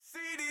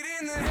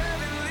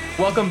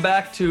Welcome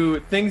back to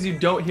Things You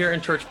Don't Hear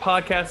in Church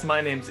podcast.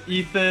 My name's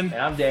Ethan. And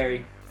I'm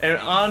Derry. And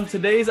on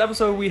today's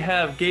episode, we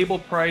have Gable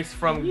Price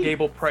from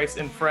Gable Price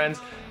and Friends.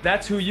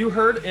 That's who you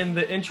heard in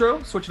the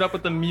intro. Switch it up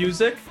with the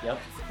music. Yep.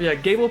 Yeah,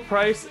 Gable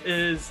Price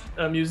is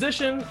a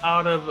musician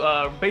out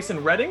of, based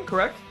in Redding,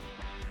 correct?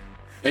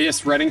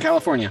 Yes, Redding,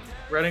 California.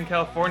 Redding,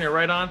 California,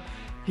 right on.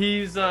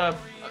 He's an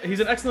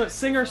excellent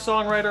singer,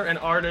 songwriter, and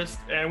artist.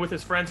 And with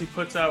his friends, he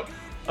puts out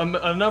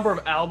a number of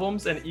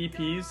albums and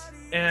EPs.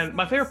 And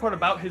my favorite part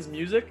about his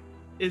music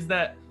is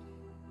that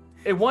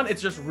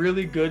it's just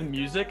really good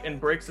music and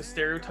breaks the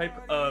stereotype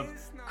of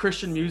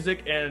Christian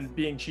music and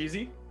being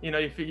cheesy. You know,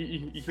 you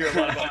hear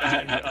a lot about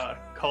that in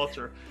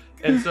culture.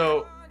 And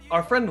so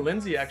our friend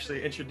Lindsay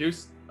actually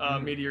introduced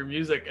me to your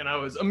music, and I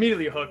was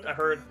immediately hooked. I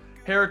heard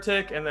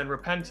Heretic and then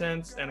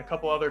Repentance and a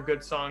couple other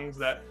good songs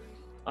that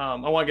I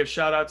want to give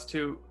shout outs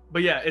to.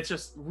 But yeah, it's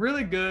just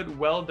really good,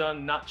 well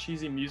done, not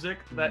cheesy music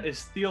that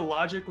is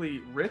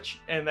theologically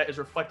rich and that is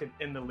reflected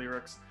in the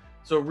lyrics.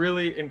 So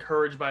really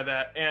encouraged by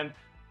that. And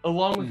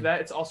along with that,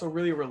 it's also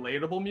really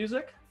relatable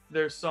music.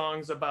 There's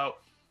songs about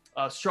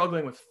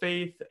struggling with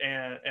faith,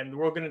 and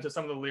we'll get into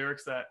some of the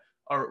lyrics that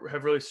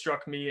have really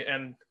struck me,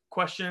 and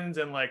questions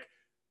and like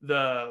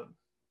the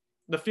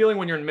feeling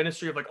when you're in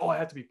ministry of like, oh, I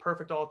have to be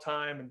perfect all the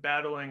time, and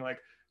battling like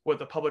what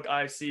the public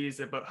eye sees,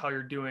 but how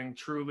you're doing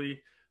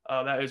truly.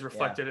 That is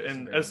reflected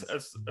in as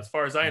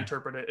far as I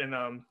interpret it in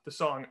the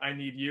song "I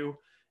Need You."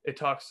 It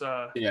talks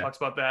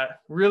about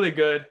that. Really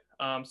good.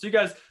 So you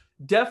guys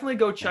definitely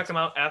go check him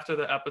out after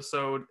the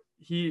episode.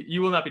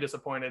 You will not be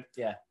disappointed.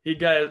 Yeah. He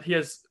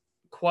has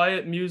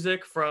quiet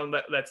music from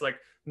that's like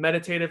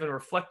meditative and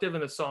reflective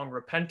in the song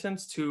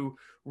 "Repentance" to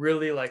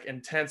really like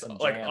intense,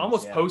 like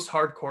almost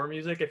post-hardcore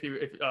music. If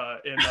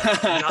in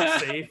 "Not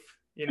Safe,"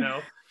 you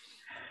know.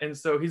 And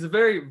so he's a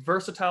very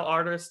versatile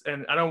artist,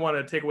 and I don't want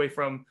to take away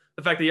from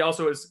the fact that he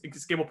also is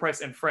Gable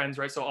Price and Friends,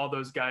 right? So all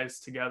those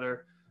guys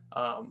together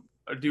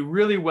do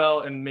really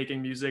well in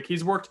making music.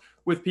 He's worked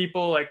with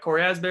people like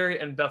Corey Asbury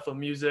and Bethel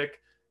Music,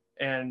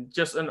 and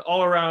just an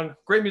all-around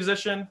great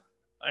musician.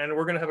 And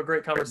we're gonna have a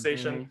great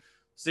conversation. Mm-hmm.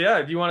 So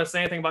yeah, do you want to say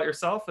anything about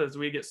yourself as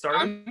we get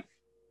started?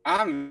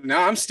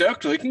 I'm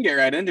stoked. We can get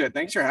right into it.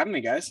 Thanks for having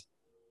me, guys.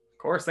 Of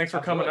course, thanks for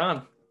coming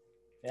on.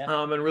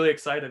 Yeah. And really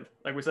excited,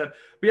 like we said.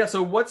 But yeah,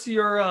 so what's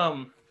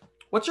your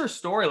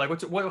story? Like,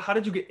 how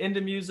did you get into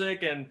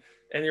music and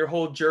your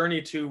whole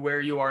journey to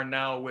where you are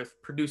now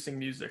with producing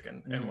music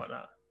and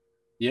whatnot?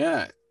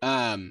 Yeah.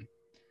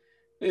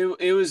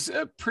 It was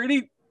a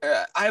pretty,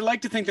 I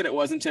like to think that it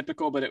wasn't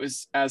typical, but it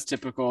was as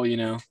typical, you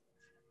know,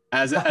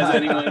 as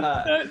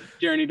anyone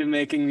journey to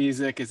making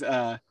music is,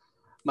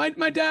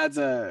 my dad's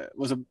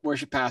was a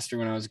worship pastor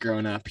when I was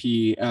growing up.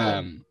 He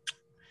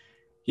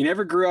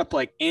never grew up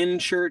like in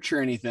church or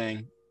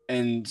anything.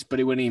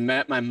 But when he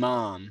met my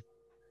mom,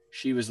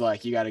 she was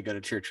like, you got to go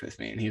to church with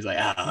me. And he was like,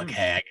 oh,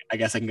 okay, I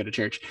guess I can go to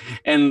church.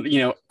 And, you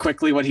know,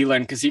 quickly what he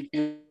learned, because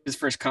his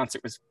first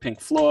concert was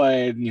Pink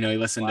Floyd. You know, he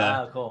listened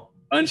to cool.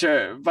 bunch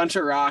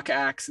of rock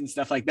acts and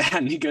stuff like that.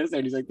 And he goes there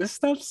and he's like, this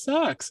stuff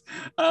sucks.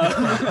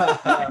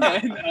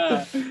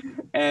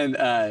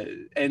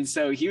 And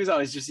so he was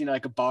always just, you know,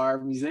 like a bar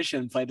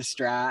musician, played a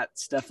Strat,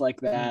 stuff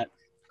like that.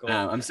 Cool.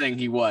 I'm saying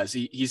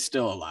he's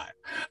still alive.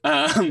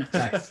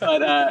 But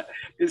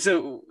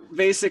so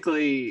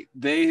basically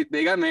they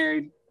got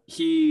married.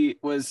 He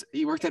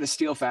worked at a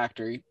steel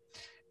factory,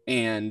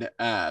 and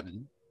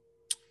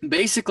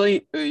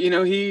basically, you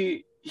know,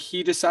 he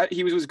decided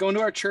he was going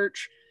to our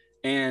church,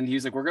 and he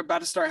was like, we're about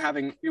to start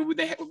having, you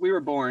know, we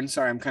were born.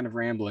 Sorry, I'm kind of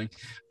rambling.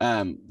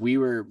 We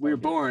were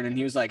born, and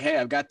he was like, hey,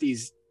 I've got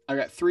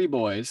 3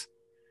 boys.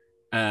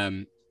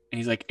 And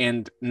he's like,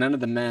 and none of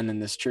the men in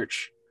this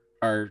church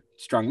are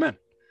strong men,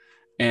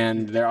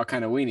 and they're all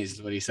kind of weenies,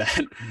 is what he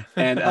said.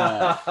 And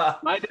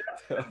my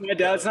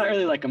dad's not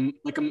really like a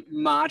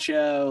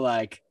macho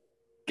like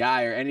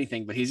guy or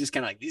anything, but he's just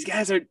kind of like, these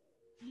guys are,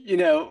 you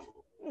know,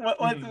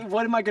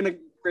 what am I gonna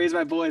raise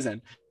my boys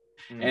in?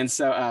 And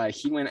so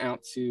he went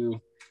out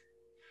to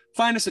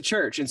find us a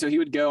church, and so he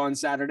would go on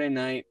Saturday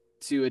night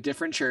to a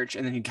different church,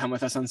 and then he'd come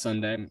with us on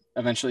Sunday.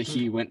 Eventually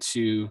he went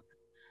to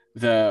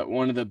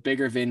one of the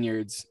bigger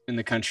vineyards in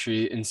the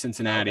country in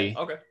Cincinnati.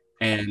 Okay.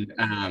 And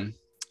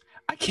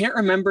I can't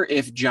remember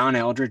if John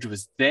Eldredge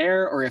was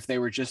there or if they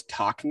were just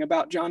talking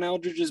about John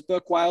Eldredge's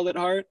book, Wild at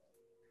Heart.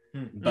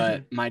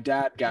 But my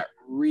dad got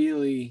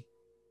really,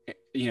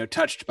 you know,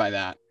 touched by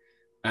that.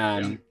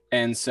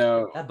 And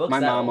so my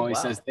mom always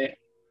says, I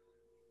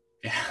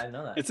didn't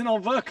know that. It's an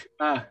old book.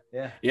 No,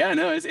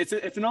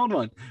 it's an old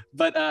one.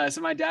 But so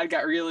my dad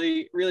got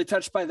really, really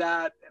touched by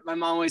that. My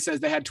mom always says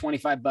they had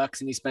 $25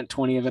 and he spent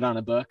 20 of it on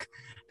a book.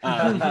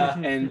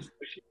 And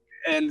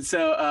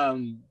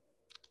so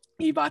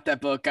he bought that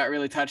book, got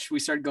really touched. We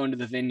started going to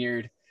the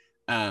vineyard.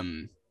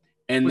 And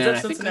was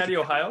that Cincinnati,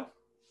 Ohio?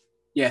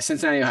 Yeah,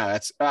 Cincinnati, Ohio.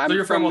 So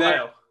you're from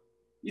Ohio?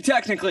 You're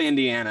technically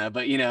Indiana,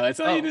 but you know, it's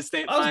only the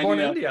state. I was born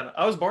in Indiana.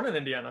 I was born in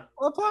Indiana.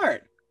 What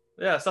part?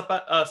 Yeah, South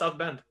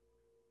Bend.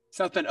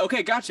 South Bend.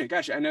 Okay, gotcha.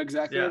 I know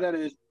exactly where that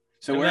is.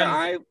 So Oh,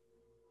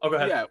 go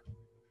ahead.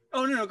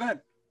 Oh no, go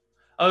ahead.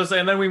 I was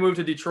saying, then we moved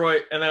to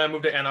Detroit, and then I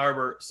moved to Ann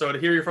Arbor. So to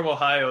hear you're from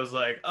Ohio is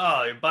like,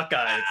 oh, you're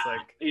Buckeye. It's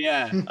like,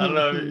 Yeah. I don't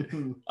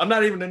know. I'm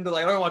not even into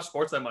like, I don't watch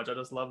sports that much. I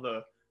just love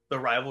the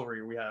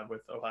rivalry we have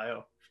with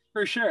Ohio.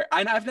 For sure.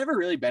 I've never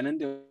really been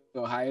into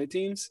Ohio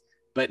teams,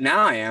 but now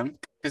I am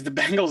because the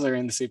Bengals are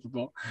in the Super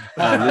Bowl.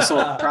 This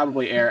will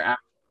probably air.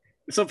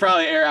 This will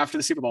probably air after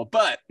the Super Bowl,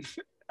 but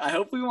I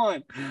hope we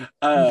won.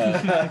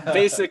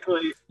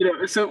 Basically,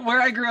 so where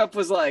I grew up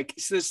was like,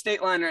 so the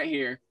state line right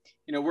here.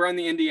 We're on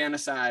the Indiana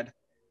side.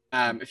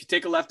 If you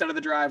take a left out of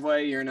the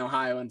driveway, you're in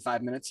Ohio in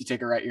 5 minutes. You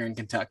take a right, you're in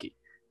Kentucky.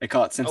 They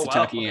call it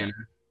Cincinnati. Oh, wow.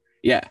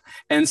 Yeah.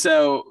 And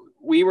so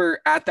we were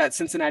at that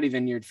Cincinnati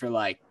vineyard for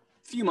like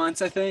a few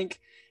months, I think.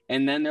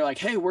 And then they're like,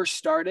 hey, we're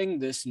starting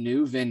this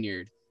new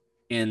vineyard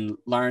in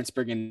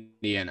Lawrenceburg,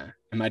 Indiana.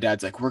 And my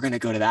dad's like, we're going to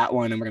go to that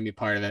one and we're going to be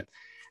part of it.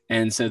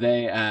 And so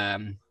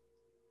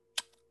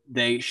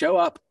they show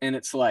up and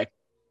it's like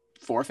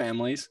 4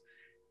 families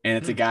and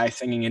it's a guy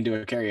singing into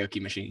a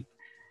karaoke machine.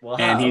 Wow.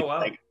 And he's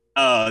like,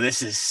 oh,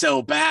 this is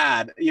so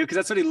bad. Because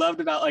that's what he loved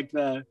about like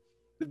the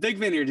big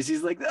vineyard is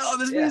he's like, oh,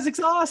 this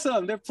music's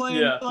awesome. They're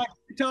playing like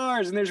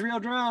guitars and there's real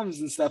drums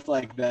and stuff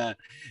like that.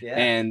 Yeah.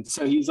 And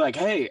so he's like,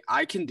 hey,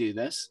 I can do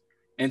this.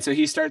 And so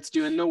he starts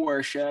doing the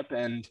worship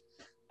and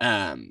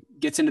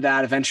gets into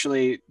that.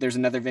 Eventually there's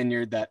another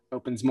vineyard that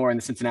opens more in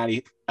the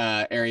Cincinnati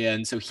area.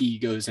 And so he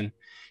goes and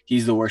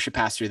he's the worship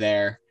pastor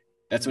there.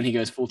 That's when he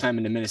goes full-time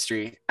into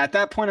ministry. At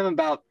that point, I'm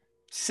about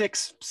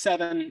 6,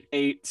 7,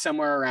 8,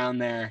 somewhere around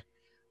there.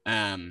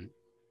 And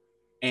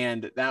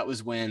that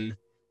was when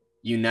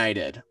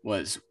United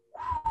was,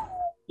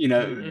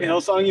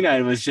 Hillsong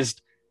United was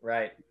just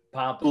right.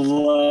 Pompous.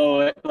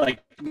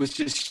 Was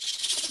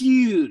just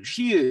huge.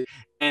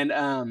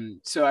 And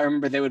so I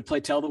remember they would play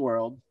Tell the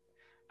World.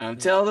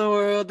 Tell the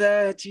world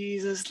that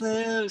Jesus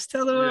lives.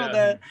 Tell the world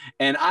that.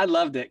 And I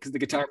loved it because the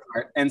guitar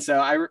part. And so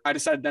I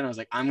decided then I was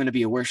like, I'm going to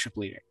be a worship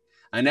leader.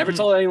 I never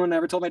told anyone,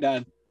 never told my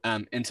dad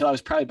until I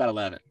was probably about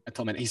 11. I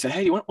told him, he said,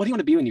 hey, what do you want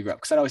to be when you grow up?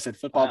 Because I always said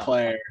football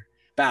player,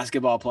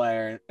 basketball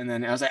player. And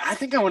then I was like, I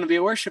think I want to be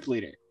a worship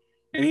leader.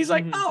 And he's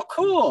like, oh,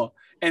 cool.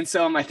 And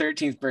so on my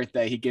 13th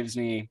birthday, he gets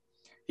me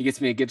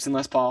a Gibson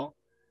Les Paul.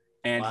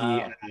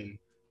 And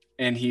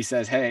he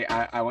says, hey,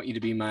 I want you to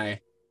be my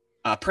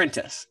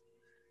apprentice.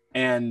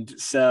 And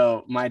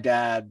so my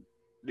dad,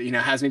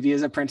 has me be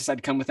his apprentice.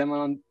 I'd come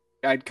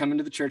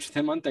into the church with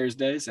him on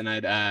Thursdays and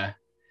I'd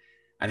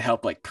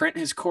help like print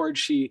his chord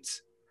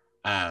sheets,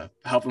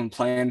 help him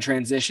plan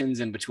transitions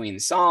in between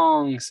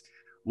songs,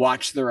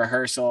 watch the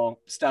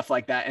rehearsal, stuff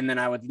like that. And then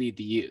I would lead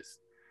the youth.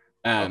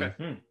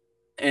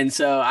 And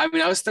so, I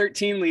was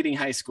 13 leading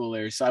high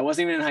schoolers, so I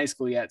wasn't even in high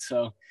school yet.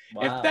 So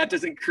if that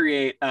doesn't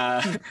create,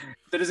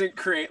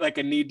 like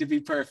a need to be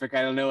perfect,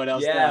 I don't know what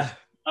else does.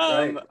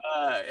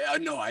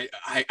 No,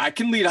 I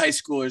can lead high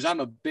schoolers. I'm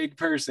a big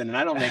person and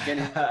I don't make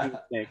any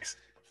mistakes.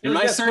 And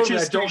my search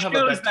history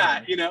shows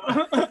that,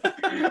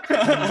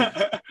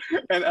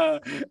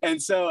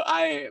 and so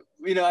I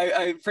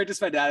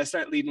apprenticed my dad. I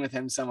started leading with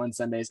him some on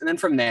Sundays. And then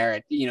from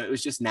there, it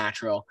was just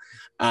natural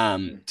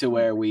to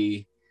where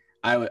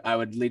I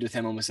would lead with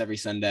him almost every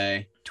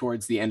Sunday.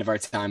 Towards the end of our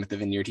time at the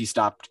vineyard, he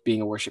stopped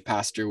being a worship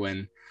pastor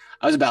when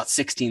I was about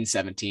 16,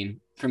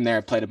 17. From there,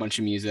 I played a bunch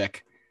of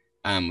music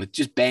with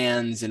just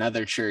bands and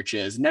other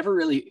churches. Never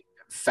really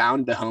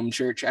found a home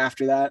church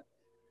after that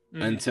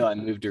until I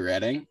moved to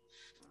Reading.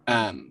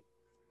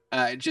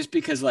 Just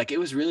because like it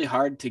was really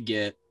hard to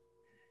get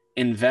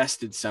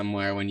invested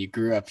somewhere when you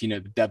grew up, the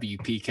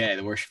WPK,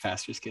 the worship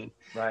pastor's kid.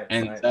 Right.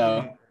 And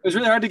so it was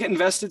really hard to get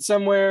invested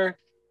somewhere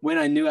when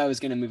I knew I was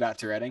going to move out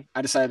to Reading.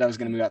 I decided I was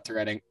going to move out to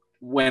Reading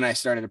when I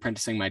started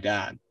apprenticing my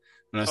dad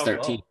when I was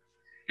 13. Wow.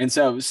 And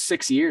so it was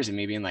 6 years of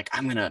me being like,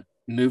 I'm going to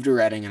move to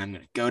Reading and I'm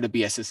going to go to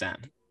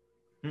BSSN.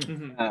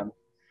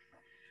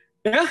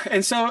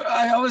 And so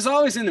I was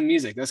always into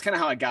music. That's kind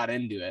of how I got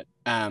into it.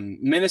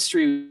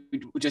 Ministry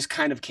just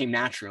kind of came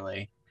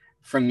naturally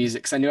from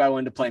music because I knew I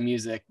wanted to play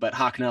music, but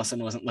Hawk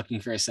Nelson wasn't looking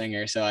for a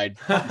singer, so I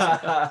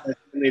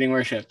leading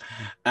worship.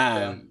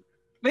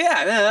 But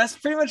yeah, that's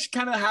pretty much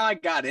kind of how I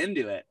got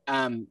into it.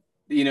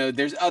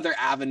 There's other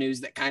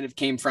avenues that kind of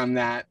came from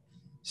that.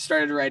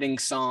 Started writing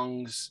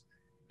songs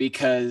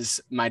because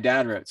my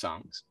dad wrote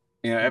songs.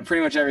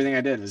 Pretty much everything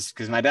I did was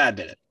because my dad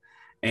did it.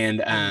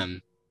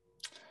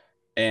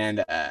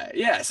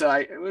 So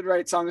I would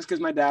write songs because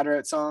my dad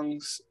wrote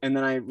songs. And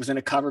then I was in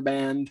a cover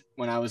band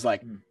when I was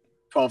like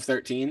 12,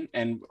 13.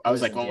 And I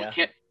was like, well, we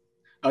can't.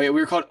 We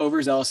were called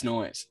Overzealous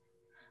Noise.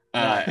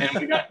 And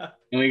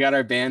we got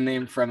our band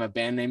name from a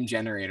band name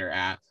generator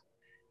app.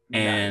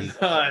 And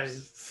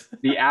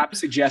the app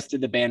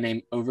suggested the band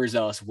name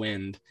Overzealous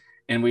Wind.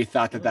 And we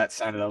thought that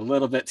sounded a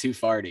little bit too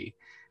farty.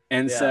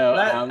 And so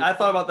I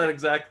thought about that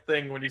exact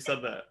thing when you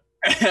said that.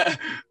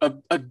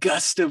 a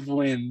gust of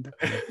wind.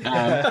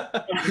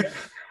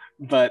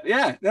 But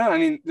yeah, no,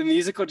 the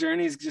musical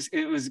journey is just,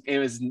 it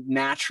was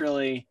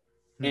naturally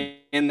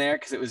in there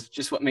because it was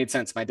just what made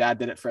sense. My dad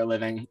did it for a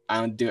living.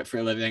 I would do it for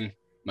a living.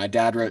 My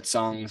dad wrote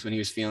songs when he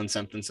was feeling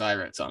something, so I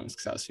wrote songs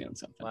because I was feeling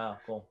something. Wow,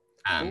 cool.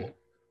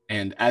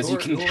 And as Who you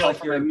are- can who are tell like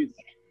from my your-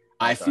 music,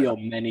 I sorry. feel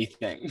many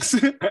things.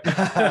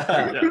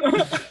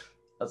 That's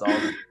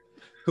awesome.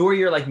 Who are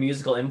your like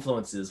musical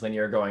influences when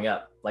you were growing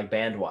up, like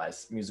band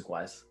wise, music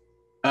wise?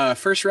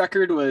 First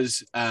record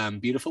was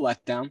Beautiful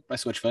Letdown by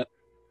Switchfoot.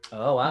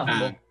 Oh wow, Uh,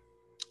 cool.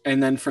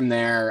 And then from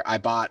there, I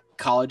bought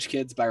College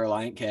Kids by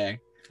Reliant K.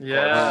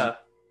 Yeah.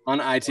 On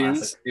iTunes.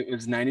 Classic. It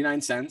was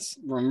 99 cents.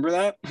 Remember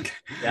that?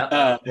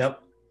 Yep.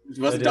 Yep. It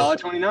was I do.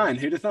 $1.29.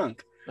 Who'd have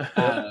thunk?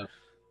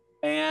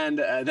 And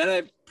then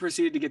I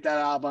proceeded to get that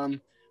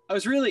album. I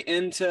was really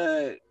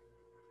into.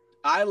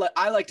 I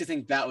like to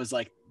think that was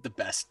like the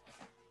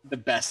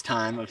best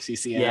time of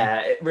CCM. Yeah,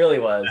 it really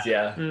was.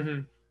 Yeah.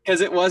 Mhm.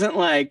 Because it wasn't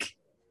like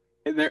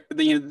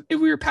we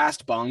were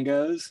past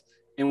bongos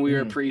and we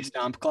were Mm. pre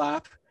stomp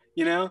clap,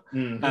 you know.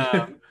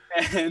 Mm.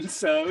 And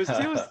so it was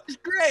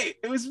great.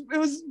 It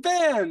was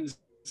bands,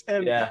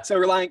 and Yeah. so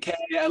Reliant K,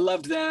 I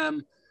loved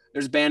them.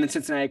 There's a band in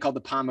Cincinnati called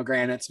the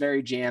Pomegranates,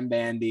 very jam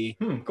bandy,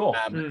 Cool.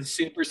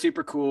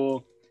 super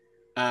cool.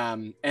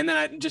 And then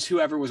I just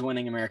whoever was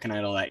winning American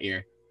Idol that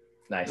year.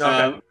 Nice.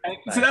 Okay.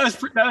 So that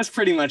was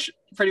pretty much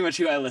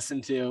who I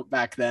listened to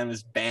back then,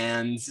 was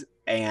bands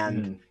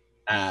and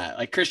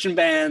like Christian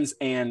bands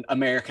and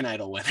American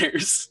Idol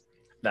winners.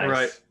 Nice.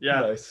 Right,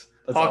 yeah. Nice.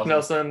 That's Hawk awesome.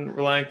 Nelson,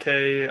 Reliant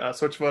K,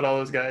 Switchfoot, all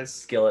those guys.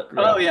 Skillet.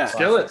 Oh, yeah.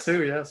 Skillet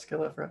too, yeah,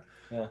 Skillet.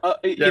 You Yeah,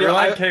 know,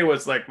 Reliant K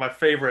was like my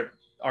favorite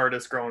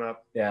artist growing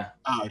up. Yeah.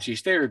 Oh,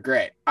 geez, they were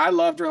great. I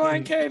loved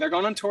Reliant K. They're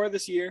going on tour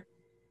this year.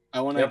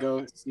 I want to Yep.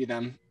 go see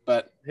them,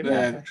 but Maybe I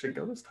can actually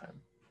go this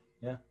time.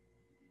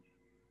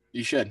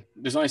 you should.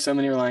 There's only so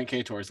many Reliant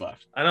K tours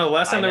left. I know.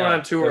 Last time I they went know.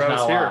 on tour, There's I not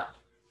was a here. lot.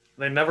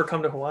 They never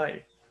come to Hawaii.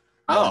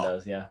 No one Oh,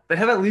 does, yeah. They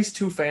have at least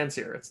 2 fans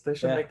here. They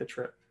should Yeah. make the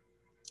trip.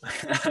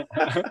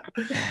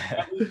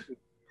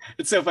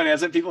 it's so funny.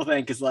 That's what people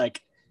think is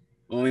like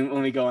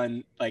when we go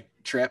on like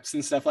trips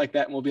and stuff like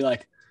that, and we'll be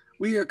like,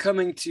 we are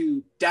coming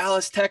to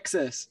Dallas,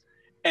 Texas,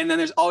 and then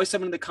there's always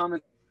someone in the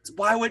comments,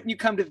 why wouldn't you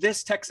come to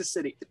this Texas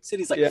city? The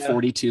city's like Yeah.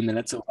 42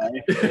 minutes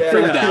away Yeah.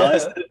 from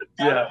Dallas.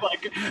 Yeah.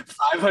 Like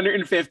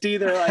 550.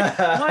 They're like,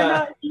 why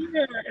not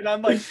here? And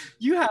I'm like,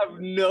 you have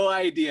no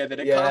idea that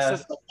it Yeah. costs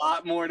us a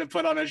lot more to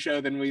put on a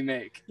show than we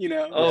make, you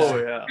know? Oh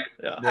yeah,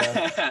 yeah.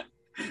 Yeah.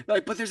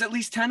 Like, but there's at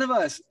least 10 of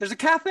us. There's a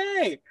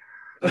cafe.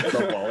 That's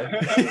so funny.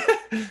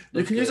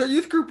 You can use our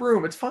youth group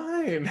room. It's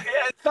fine.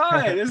 Yeah, it's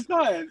fine. It's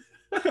fine.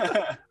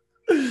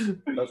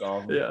 That's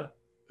awesome. Yeah.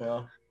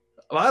 Well,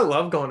 I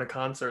love going to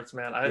concerts,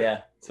 man.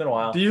 yeah. It's been a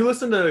while. Do you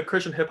listen to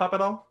Christian hip hop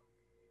at all?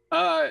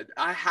 I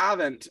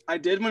haven't. I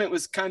did when it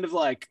was kind of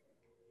like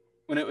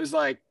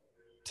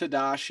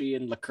Tadashi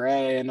and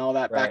Lecrae and all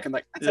that back Right. in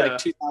like I'd say Yeah. like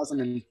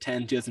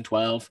 2010,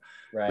 2012.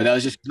 Right. But that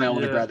was just my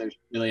older Yeah. brother's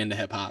really into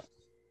hip hop.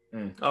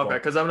 Cool. Okay,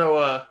 because I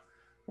know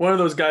one of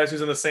those guys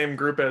who's in the same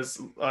group as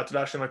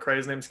Tadashi and Lecrae.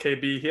 His name's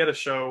KB. He had a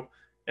show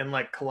in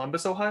like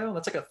Columbus, Ohio.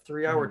 That's like a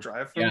 3-hour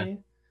drive for Yeah. me.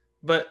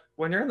 But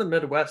when you're in the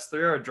Midwest,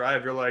 3-hour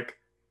drive, you're like,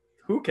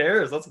 who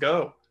cares? Let's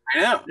go. I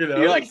know. You know,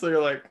 You're like so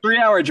you're like,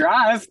 3-hour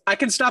drive. I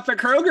can stop at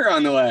Kroger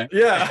on the way.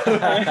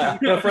 yeah.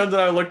 My friends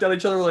and I looked at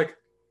each other, we're like,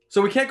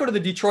 so we can't go to the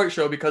Detroit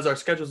show because our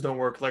schedules don't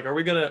work. Like, are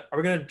we gonna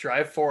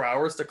drive 4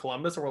 hours to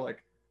Columbus? And we're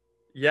like,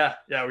 yeah,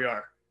 we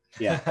are.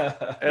 Yeah.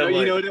 And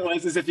You know like- what it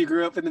was? Is if you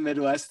grew up in the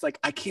Midwest, it's like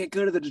I can't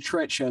go to the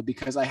Detroit show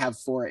because I have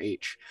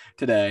 4-H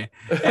today,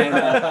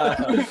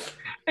 and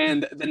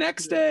and the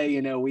next day,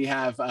 you know, we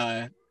have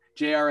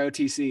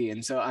JROTC,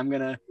 and so I'm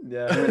gonna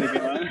Yeah.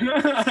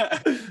 go.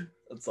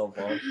 That's so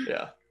fun.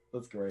 Yeah,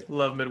 That's great.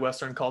 love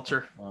Midwestern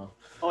culture. Wow.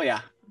 Oh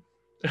yeah.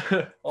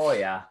 Oh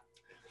yeah.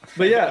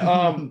 But yeah,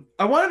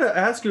 I wanted to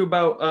ask you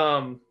about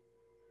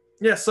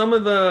some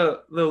of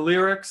the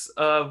lyrics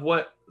of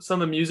what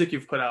some of the music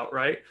you've put out,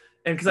 right?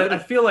 And because I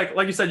feel like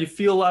you said, you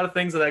feel a lot of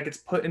things that gets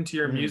put into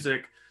your Mhm.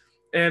 music.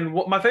 And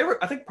what my favorite,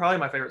 I think probably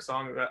my favorite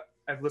song that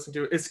I've listened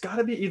to, it's got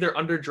to be either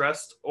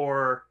Underdressed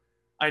or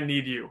I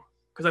Need You,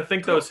 because I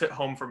think those hit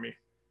home for me,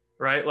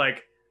 right?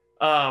 Like,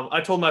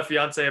 I told my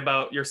fiance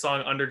about your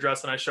song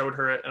Underdressed, and I showed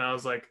her it, and I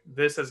was like,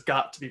 this has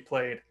got to be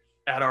played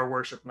at our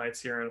worship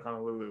nights here in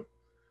Honolulu.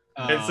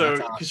 And Oh, so,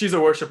 that's awesome. because she's a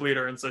worship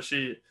leader, and so I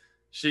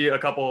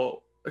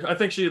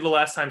think the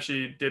last time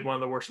she did one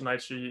of the worship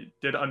nights, she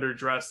did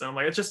Underdressed, and I'm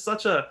like, it's just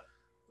such an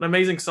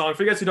amazing song.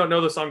 For you guys who don't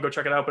know the song, go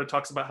check it out. But it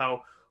talks about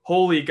how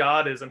holy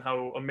God is and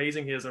how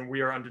amazing He is, and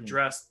we are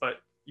underdressed,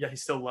 but yeah, He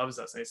still loves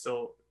us and He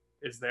still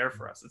is there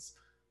for us. It's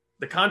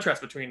the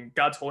contrast between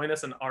God's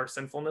holiness and our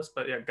sinfulness,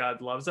 but yeah,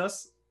 God loves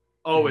us.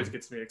 Always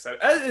gets me excited.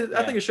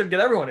 I think it should get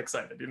everyone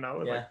excited. You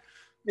know, Yeah. like,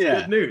 Yeah.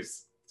 good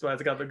news. That's why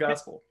it's got the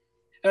gospel.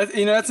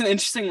 You know, that's an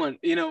interesting one.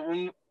 You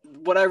know,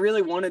 what I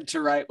really wanted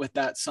to write with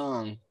that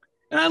song,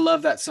 and I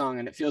love that song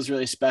and it feels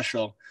really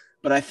special,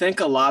 but I think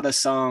a lot of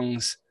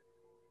songs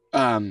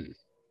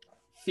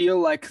feel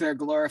like they're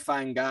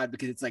glorifying God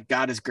because it's like,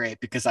 God is great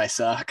because I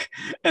suck.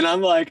 And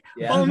I'm like,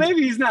 Yeah. well,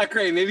 maybe He's not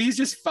great. Maybe He's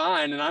just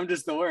fine and I'm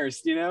just the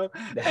worst, you know?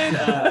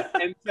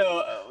 And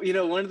so, you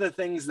know, one of the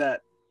things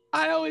that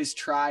I always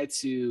try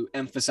to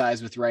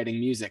emphasize with writing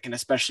music, and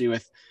especially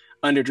with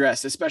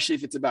Underdressed, especially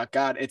if it's about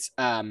God, it's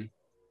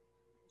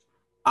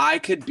I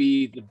could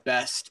be the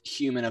best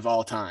human of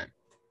all time,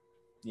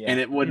 Yeah. and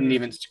it wouldn't Mhm.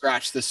 even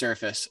scratch the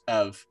surface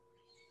of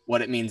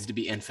what it means to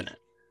be infinite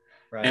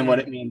right. and what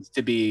it means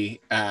to be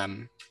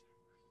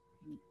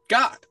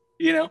God,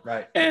 you know?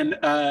 Right.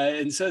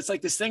 And so it's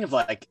like this thing of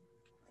like,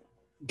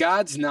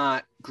 God's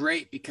not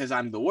great because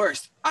I'm the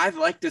worst. I'd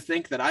like to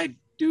think that I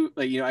do,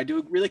 like, I do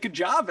a really good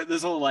job at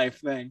this whole life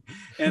thing.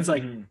 And it's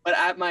like, Mhm. but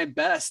at my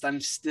best, I'm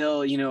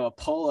still, a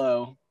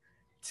polo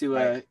to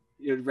Right.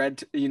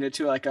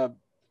 to like a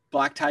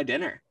black tie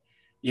dinner,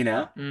 you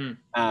know?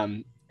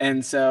 Mm.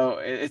 And so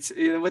it's,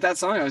 with that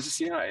song, I was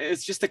just,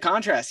 it's just a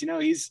contrast,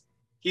 he's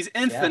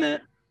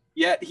infinite,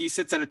 yet he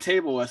sits at a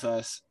table with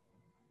us.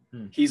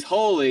 Hmm. He's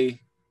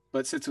holy,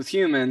 but sits with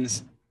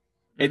humans.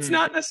 It's Mhm.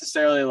 not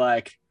necessarily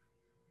like,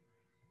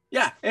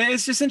 yeah,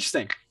 it's just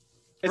interesting.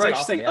 It's Right.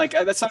 interesting. Awesome, yeah. Like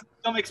that song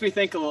still makes me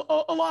think a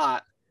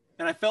lot.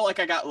 And I felt like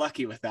I got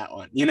lucky with that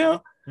one,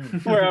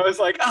 where I was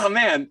like, oh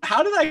man,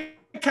 how did I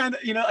kind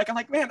of, like, I'm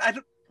like, man,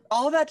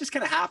 all of that just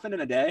kind of happened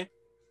in a day.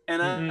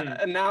 And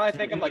Mhm. and now I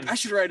think I'm like, I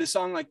should write a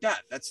song like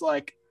that. That's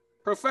like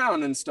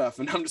profound and stuff.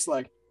 And I'm just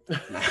like,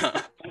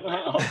 nah.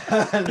 No.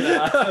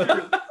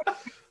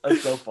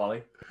 That's so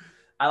funny.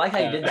 I like how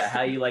you did that.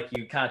 How you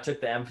kind of took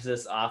the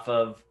emphasis off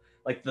of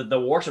like the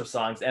worship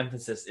songs.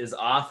 Emphasis is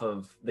off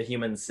of the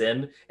human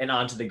sin and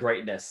onto the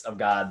greatness of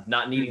God,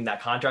 not needing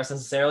that contrast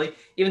necessarily,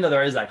 even though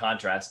there is that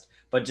contrast,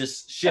 but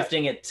just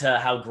shifting it to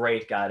how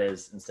great God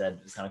is instead.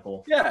 It's kind of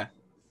cool. Yeah.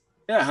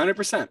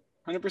 100%.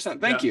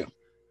 Thank you.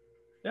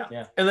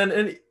 Yeah. And then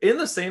in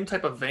the same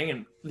type of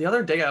vein,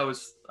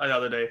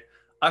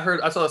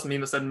 I saw this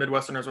meme that said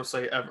Midwesterners will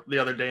say the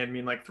other day and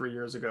mean like 3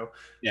 years ago.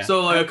 Yeah.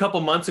 So like a couple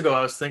months ago,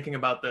 I was thinking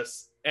about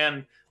this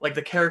and like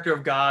the character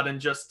of God and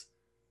just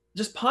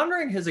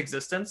pondering his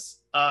existence.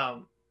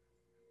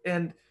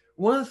 And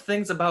one of the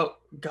things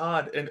about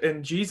God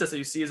and Jesus that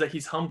you see is that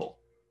he's humble,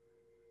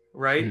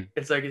 right? Mhm.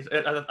 It's like,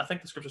 I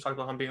think the scriptures talk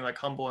about him being like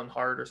humble in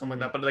heart or something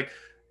like that. But like,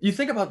 you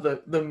think about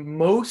the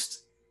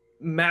most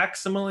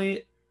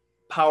maximally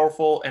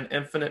powerful and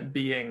infinite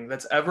being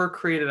that's ever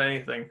created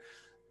anything.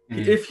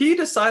 Mhm. If he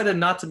decided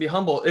not to be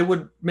humble, it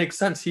would make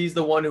sense. He's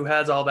the one who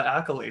has all the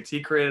accolades.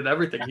 He created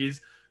everything. Yeah.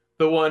 He's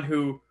the one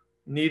who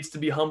needs to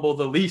be humble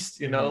the least,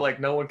 Mhm. like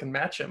no one can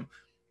match him.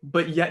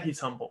 But yet he's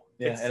humble.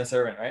 Yeah, and a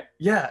servant, right?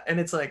 Yeah, and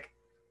it's like,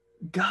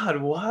 God,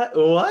 what?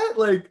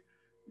 Like,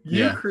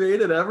 you Yeah.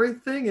 created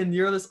everything, and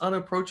you're this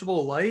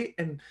unapproachable light,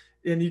 and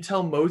you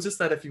tell Moses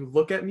that if you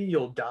look at me,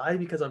 you'll die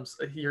because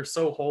you're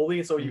so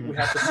holy. So we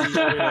have to see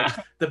only, like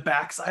the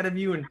backside of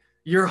you, and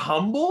you're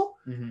humble.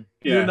 Mm-hmm.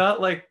 You're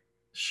not like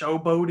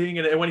showboating,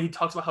 and when he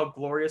talks about how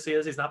glorious he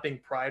is, he's not being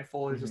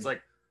prideful. He's just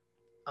like,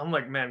 I'm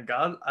like, man,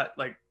 God,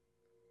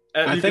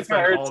 you could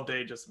spend all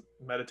day just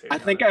meditating. I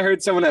think I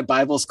heard someone at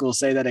Bible school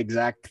say that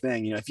exact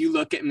thing. If you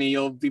look at me,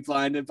 you'll be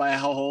blinded by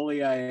how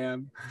holy I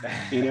am.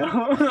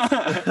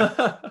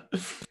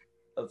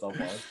 That's all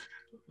funny.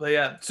 But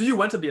yeah, so you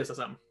went to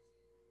BSSM.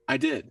 I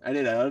did. I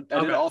did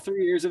all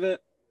 3 years of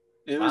it.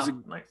 It was a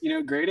Nice.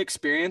 great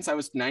experience. I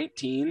was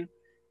 19.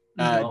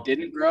 Wow.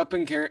 Didn't grow up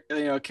in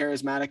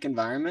charismatic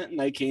environment,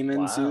 and I came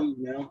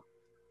into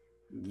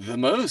the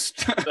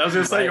most. I was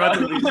gonna say you went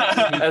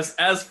to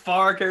as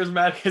far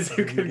charismatic as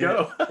you could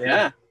go.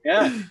 Yeah.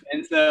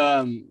 And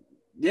so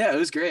it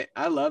was great.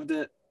 I loved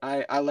it.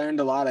 I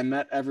learned a lot. I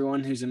met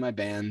everyone who's in my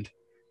band.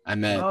 I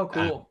met Oh,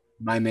 cool.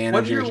 my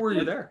manager. What year were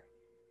you there?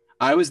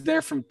 I was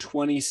there from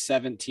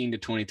 2017 to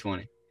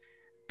 2020.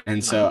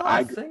 And so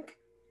I think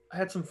I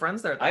had some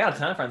friends there. I got a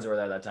ton of friends who were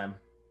there that time.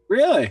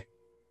 Really?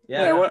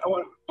 Yeah.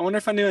 I wonder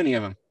if I knew any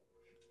of them.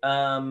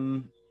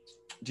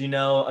 Do you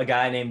know a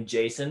guy named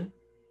Jason?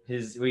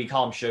 We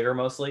call him Sugar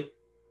mostly.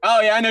 Oh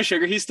yeah, I know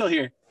Sugar. He's still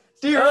here.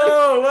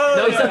 Whoa!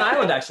 No, he's on the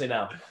island actually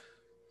now.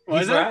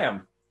 Was He's where I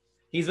am.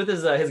 He's with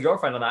his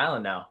girlfriend on the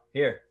island now.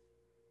 Here.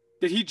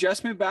 Did he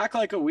just move back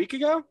like a week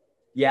ago?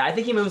 Yeah, I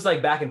think he moves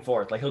like back and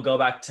forth. Like he'll go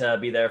back to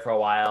be there for a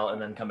while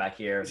and then come back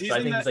here. So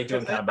I think he's like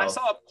doing kind of both. I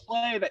saw a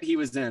play that he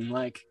was in.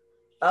 Like.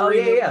 Oh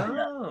yeah.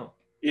 Oh.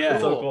 Yeah.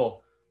 That's so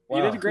cool. Wow.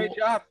 You did a great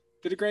job.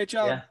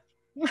 Yeah.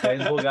 He's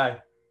a cool guy.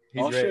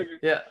 He's All great. Sugar.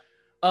 Yeah.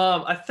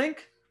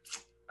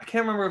 I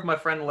can't remember if my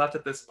friend left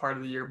at this part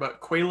of the year,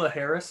 but Quayla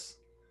Harris.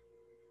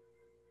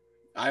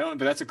 I don't,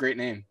 but that's a great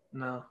name.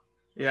 No.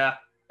 Yeah.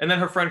 And then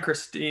her friend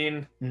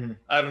Christine. Mhm.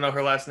 I don't know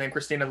her last name.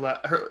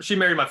 Christina. She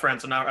married my friend,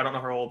 so now I don't know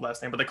her old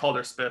last name, but they called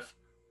her Spiff.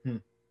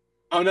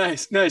 Oh,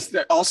 nice.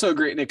 They're also a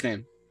great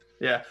nickname.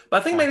 Yeah, but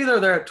I think maybe they're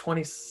there at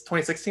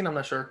 2016. I'm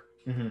not sure.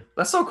 Mm-hmm.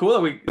 That's so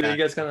cool that you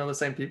guys kind of know the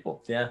same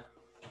people. Yeah.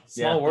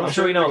 Small world. I'm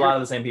sure we know a lot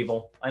of the same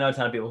people. I know a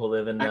ton of people who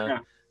live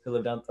who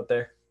live down up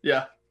there.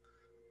 Yeah.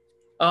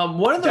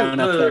 One of Down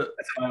up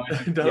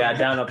there. Yeah,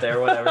 down up there,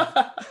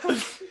 whatever.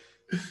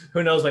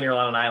 Who knows when you're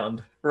on an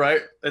island?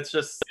 Right. It's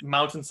just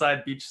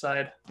mountainside,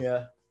 beachside.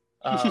 Yeah.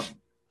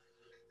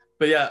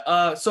 But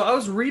yeah. So I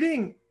was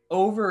reading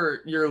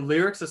over your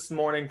lyrics this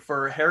morning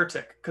for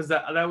Heretic because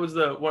that was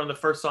one of the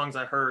first songs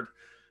I heard,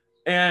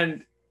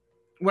 and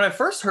when I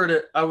first heard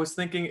it, I was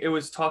thinking it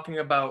was talking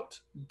about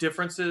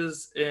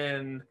differences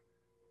in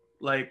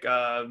like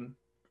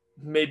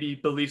maybe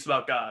beliefs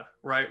about God,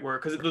 right? Where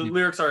because the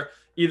lyrics are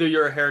either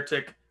you're a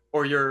heretic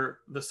or you're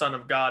the son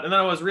of God. And then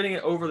I was reading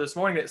it over this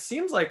morning. It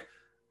seems like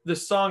the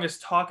song is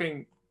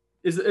talking.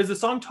 Is the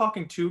song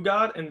talking to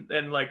God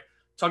and like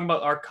talking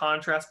about our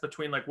contrast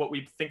between like what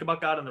we think about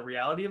God and the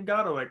reality of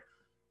God, or like,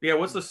 yeah,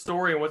 what's the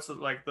story and what's the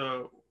message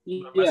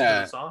of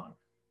the song?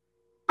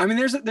 I mean,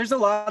 there's a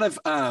lot of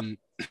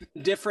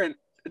different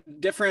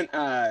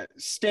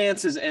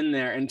stances in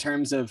there in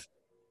terms of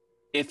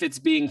if it's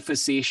being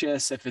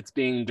facetious, if it's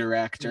being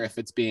direct, or if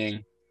it's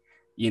being,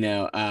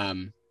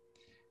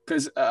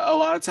 because a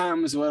lot of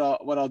times what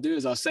I'll do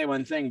is I'll say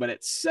one thing, but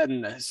it's said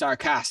in a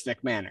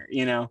sarcastic manner,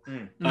 in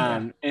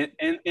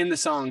the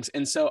songs.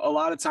 And so a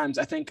lot of times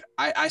I think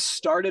I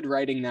started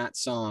writing that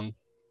song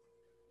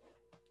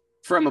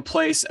from a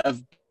place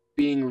of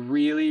being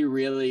really,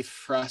 really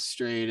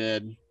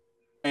frustrated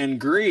and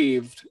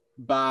grieved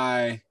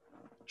by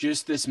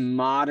just this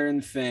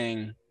modern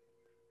thing,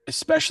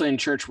 especially in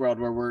church world,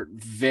 where we're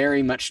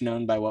very much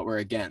known by what we're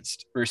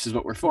against versus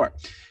what we're for.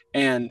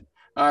 And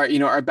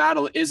our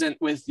battle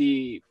isn't with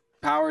the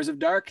powers of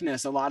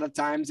darkness. A lot of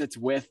times it's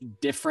with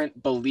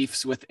different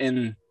beliefs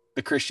within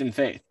the Christian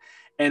faith.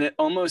 And it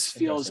almost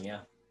feels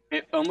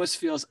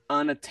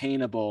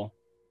unattainable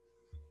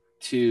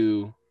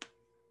to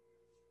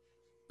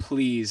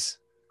please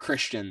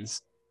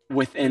Christians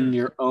within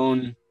your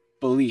own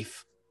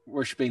belief,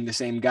 worshiping the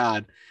same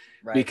God.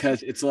 Right.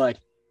 Because it's like,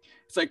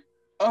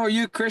 oh, are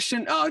you a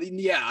Christian? Oh,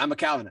 yeah, I'm a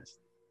Calvinist.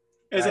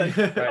 It's like,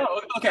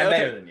 oh, okay, I'm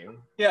better than you.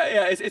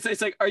 Yeah.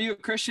 It's like, are you a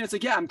Christian? It's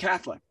like, yeah, I'm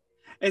Catholic.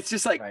 It's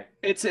just like,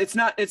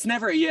 it's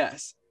never a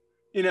yes.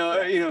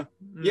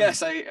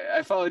 Yes,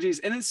 I follow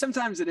Jesus. And then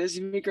sometimes it is,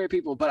 you meet great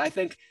people, but I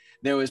think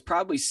there was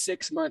probably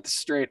 6 months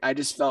straight I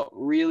just felt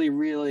really,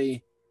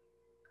 really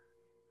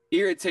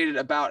irritated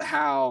about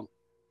how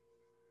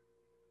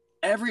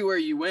everywhere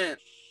you went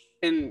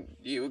in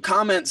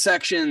comment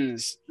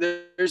sections,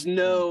 there's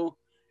no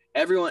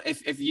everyone.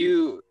 If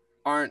you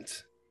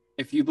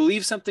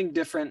believe something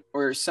different,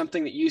 or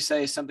something that you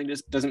say something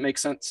just doesn't make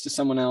sense to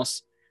someone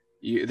else,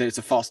 there's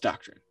a false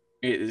doctrine.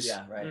 It is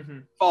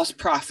false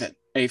prophet,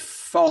 a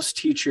false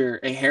teacher,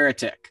 a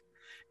heretic.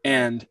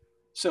 And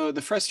so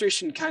the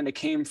frustration kind of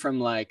came from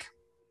like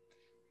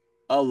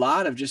a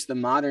lot of just the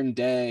modern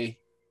day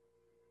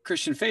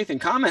Christian faith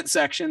and comment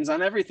sections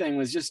on everything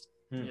was just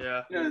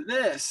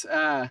this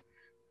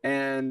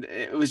and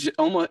it was just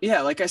almost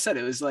like I said,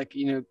 it was like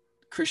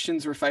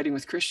Christians were fighting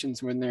with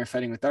Christians when they're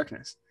fighting with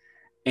darkness.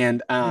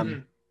 And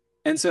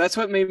and so that's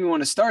what made me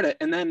want to start it.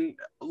 And then,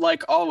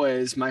 like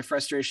always, my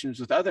frustrations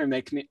with others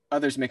make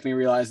me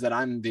realize that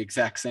I'm the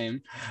exact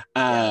same.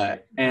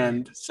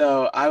 And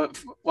so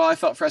while I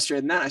felt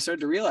frustrated in that, I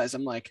started to realize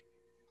I'm like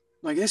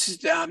this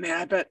is man,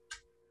 I bet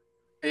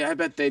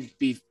they'd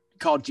be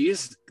called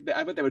Jesus.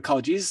 I bet they would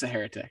call Jesus a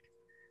heretic.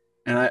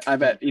 And I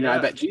bet I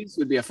bet Jesus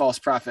would be a false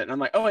prophet. And I'm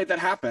like, oh wait, that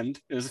happened.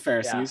 It was the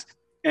Pharisees.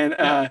 And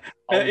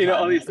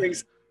all these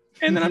things.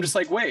 And then I'm just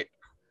like, wait,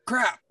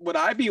 crap, would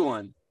I be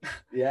one?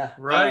 Yeah.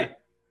 Right.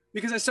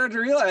 Because I started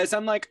to realize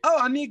I'm like, oh,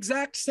 I'm the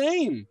exact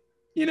same.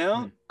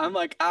 I'm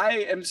like,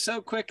 I am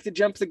so quick to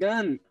jump the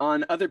gun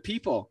on other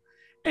people.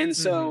 And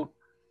so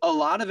a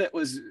lot of it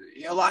was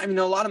a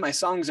lot of my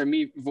songs are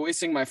me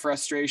voicing my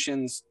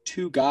frustrations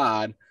to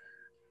God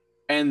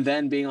and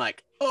then being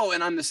like, oh,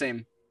 and I'm the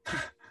same.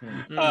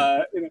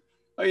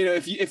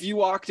 If you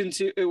walk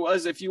into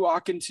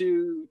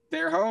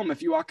their home,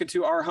 if you walk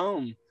into our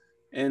home,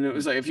 and it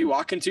was like, if you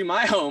walk into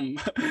my home,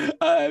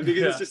 because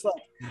it's just like,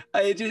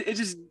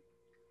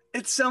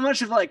 it's so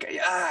much of like,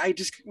 I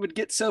just would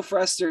get so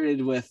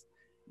frustrated with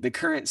the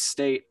current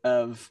state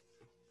of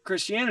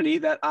Christianity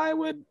that I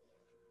would,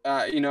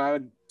 I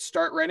would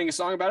start writing a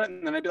song about it.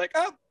 And then I'd be like,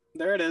 oh,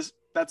 there it is.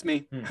 That's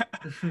me.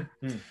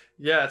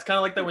 Yeah. It's kind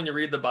of like that when you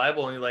read the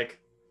Bible and you're like,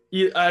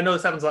 I know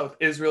this happens a lot with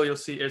Israel. You'll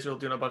see Israel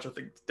doing a bunch of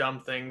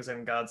dumb things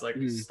and God's like,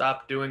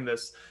 stop doing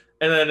this.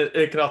 And then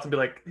it can often be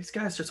like, these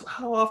guys just,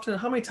 how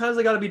many times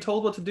they got to be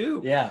told what to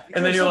do? Yeah.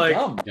 And then you're like,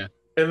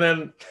 and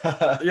then,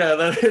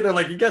 then they're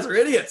like, you guys are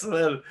idiots. And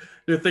then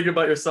you're thinking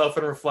about yourself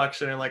in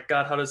reflection and like,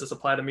 God, how does this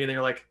apply to me? And then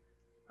you're like,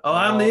 oh,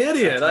 I'm the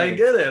idiot. I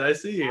get it. I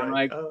see. I'm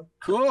like,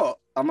 cool.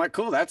 I'm like,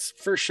 cool. That's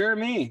for sure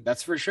me.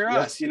 That's for sure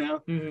us, It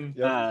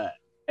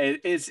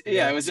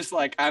was just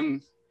like, so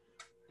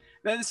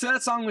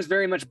that song was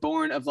very much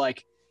born of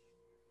like,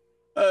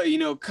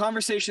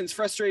 conversations,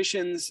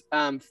 frustrations,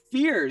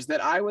 fears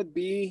that I would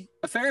be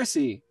a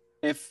Pharisee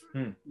if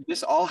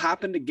this all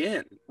happened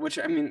again, which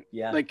I mean,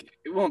 like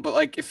it won't, but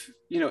like if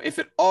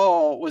it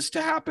all was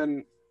to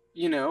happen,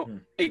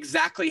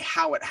 exactly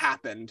how it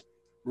happened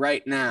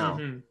right now,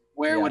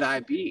 where would I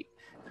be?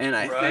 And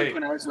I think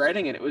when I was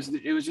writing it, it was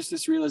just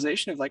this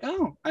realization of like,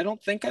 oh, I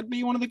don't think I'd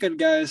be one of the good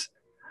guys.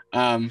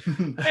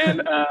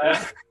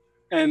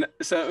 And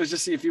so it was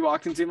just, if you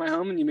walked into my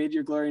home and you made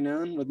your glory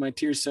known, would my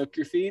tears soak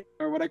your feet,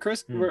 or would I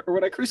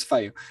crucify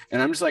you?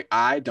 And I'm just like,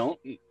 I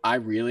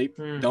really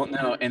don't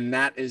know. And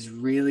that is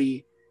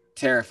really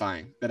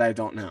terrifying that I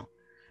don't know.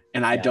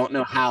 And I don't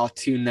know how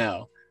to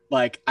know.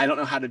 Like, I don't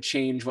know how to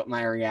change what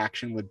my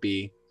reaction would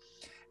be.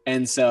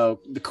 And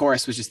so the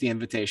chorus was just the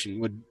invitation,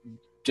 would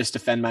just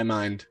defend my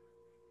mind,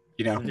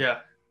 you know. Yeah.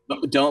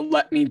 Don't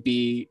let me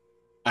be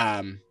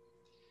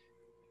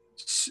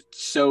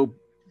so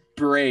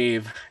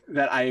brave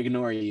that I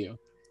ignore you,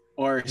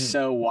 or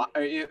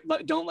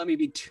don't let me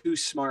be too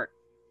smart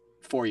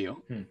for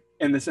you,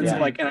 in the sense of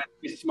like, and I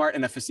smart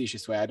in a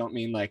facetious way. I don't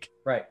mean like,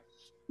 right.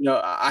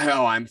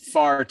 I'm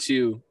far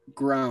too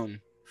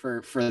grown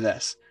for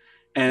this.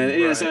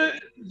 And so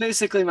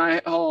basically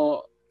my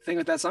whole thing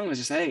with that song was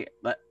just, hey,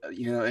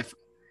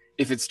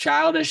 if it's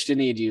childish to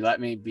need you,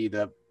 let me be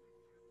the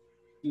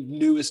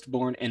newest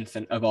born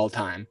infant of all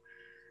time.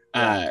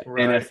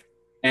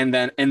 And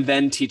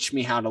then teach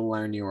me how to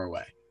learn your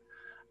way.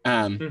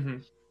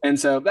 And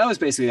so that was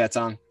basically that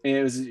song.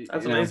 That's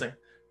amazing.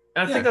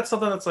 And I think that's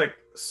something that's like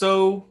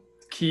so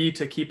key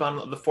to keep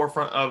on the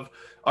forefront of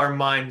our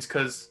minds,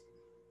 because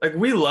like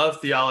we love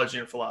theology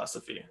and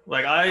philosophy.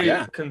 Like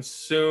I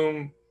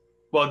consume,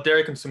 well,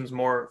 Derry consumes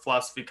more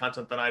philosophy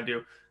content than I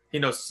do. He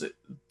knows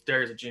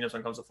Derry's a genius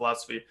when it comes to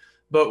philosophy,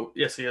 but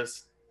yes, he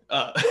is.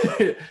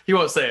 He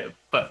won't say it,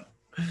 but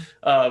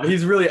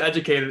he's really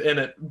educated in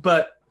it.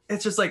 But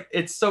it's just like,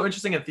 it's so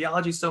interesting, and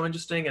theology is so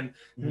interesting, and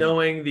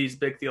knowing these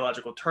big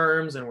theological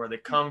terms and where they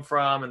come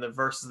from and the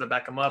verses that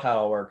back them up,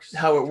 how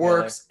it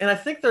works. And I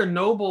think they're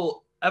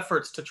noble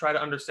efforts to try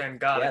to understand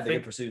God. Yeah,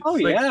 good pursuits.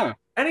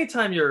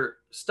 Anytime you're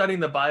studying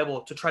the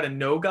Bible to try to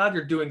know God,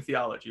 you're doing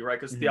theology, right?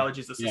 Because theology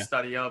is just the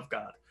study of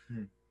God.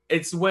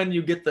 It's when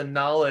you get the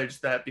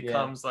knowledge that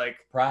becomes like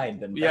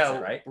pride. Then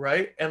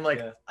right. And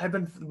like I've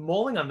been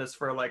mulling on this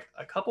for like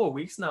a couple of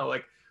weeks now,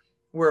 like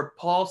where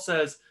Paul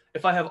says,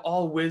 if I have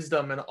all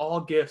wisdom and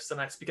all gifts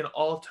and I speak in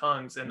all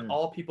tongues and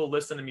all people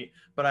listen to me,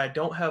 but I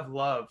don't have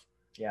love.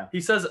 Yeah. He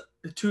says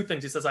two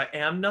things. He says, I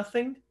am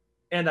nothing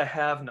and I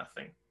have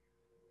nothing.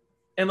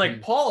 And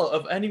like Paul,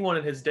 of anyone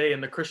in his day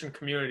in the Christian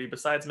community,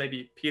 besides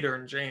maybe Peter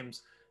and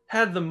James,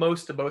 had the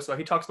most to boast about.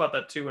 He talks about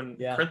that too in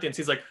Corinthians.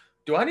 He's like,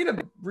 do I need a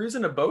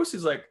reason to boast?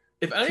 He's like,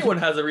 if anyone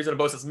has a reason to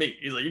boast, it's me.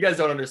 He's like, you guys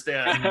don't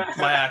understand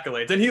my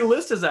accolades. And he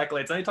lists his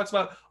accolades. And he talks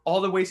about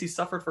all the ways he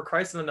suffered for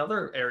Christ in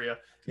another area.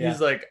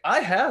 He's like, I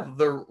have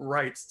the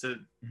rights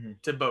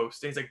to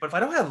boast. And he's like, but if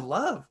I don't have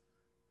love,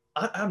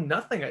 I'm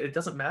nothing. It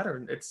doesn't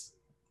matter. It's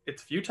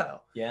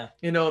futile. Yeah.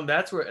 And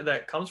that's where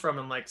that comes from.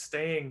 And like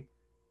staying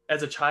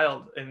as a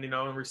child and,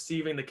 and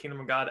receiving the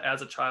kingdom of God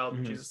as a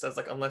child. Jesus says,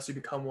 like, unless you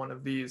become one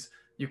of these,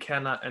 you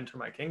cannot enter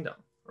my kingdom.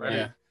 Right.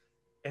 Yeah.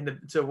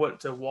 And to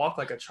walk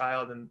like a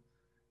child and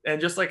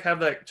just like have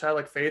that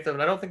childlike faith.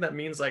 And I don't think that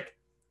means like,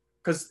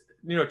 because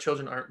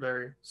children aren't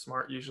very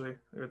smart usually.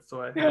 That's the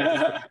way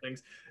I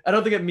things. I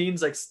don't think it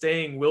means like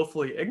staying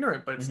willfully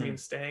ignorant, but it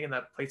means staying in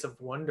that place of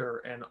wonder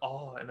and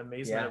awe and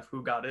amazement of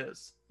who God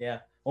is. Yeah.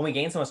 When we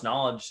gain so much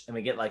knowledge and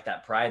we get like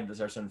that pride that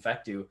starts to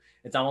infect you,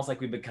 it's almost like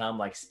we become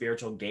like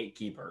spiritual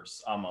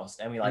gatekeepers almost.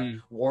 And we like,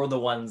 we're the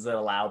ones that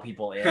allow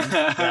people in.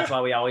 That's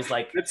why we always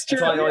like, that's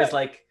why we always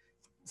like,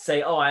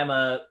 say, oh, I'm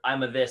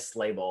a this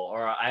label,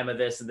 or I'm a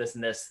this and this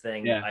and this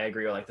thing. I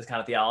agree with like this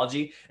kind of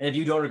theology. And if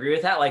you don't agree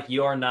with that, like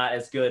you're not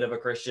as good of a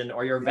Christian,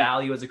 or your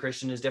value as a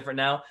Christian is different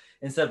now.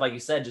 Instead of, like you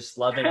said, just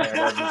loving our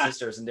brothers and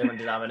sisters in different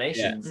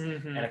denominations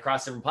and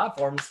across different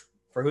platforms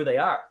for who they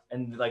are,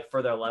 and like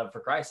for their love for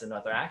Christ and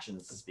not their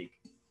actions to speak.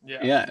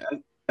 Yeah,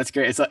 that's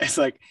great. It's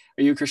like,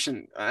 are you a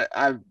Christian?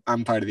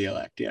 I'm part of the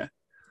elect. Yeah.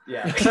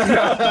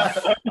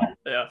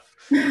 Yeah.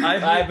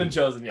 I've been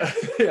chosen. Yeah.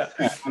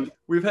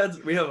 We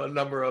have a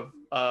number of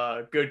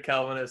good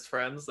Calvinist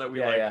friends that we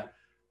like.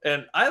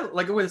 And I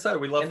like what we decided.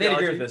 We love. And they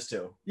agree with this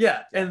too.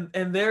 Yeah, and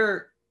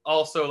they're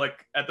also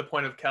like at the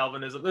point of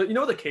Calvinism. You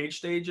know what the cage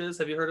stage is?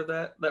 Have you heard of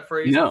that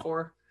phrase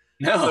before?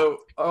 No. So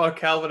our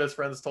Calvinist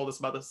friends told us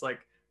about this.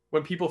 Like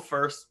when people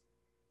first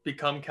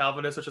become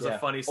Calvinists, which is a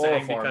funny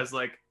saying because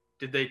like,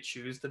 did they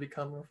choose to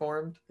become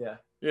Reformed? Yeah.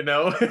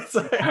 It's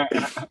like,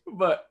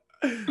 but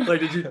like,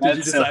 did you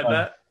decide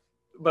that?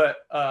 But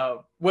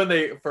when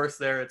they first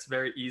there, it's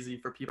very easy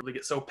for people to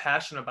get so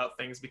passionate about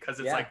things because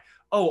it's like,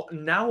 oh,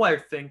 now I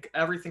think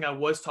everything I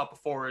was taught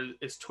before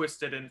is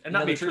twisted and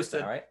not be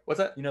twisted. Now, right? What's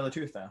that? You know the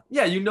truth now.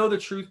 Yeah, you know the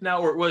truth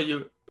now, or well,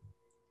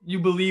 you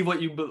believe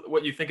what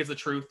you think is the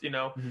truth.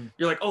 You're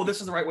like, oh, this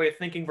is the right way of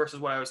thinking versus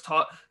what I was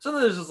taught. So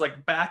then there's this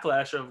like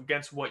backlash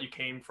against what you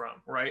came from,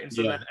 right? And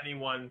so then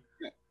anyone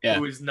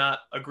who is not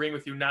agreeing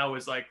with you now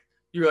is like,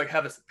 you like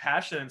have this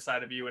passion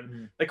inside of you,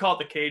 and they call it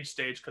the cage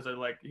stage because they're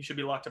like, you should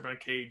be locked up in a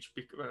cage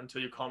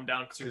until you calm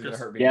down because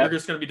you're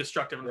just going to be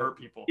destructive and hurt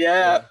people.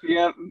 Yeah.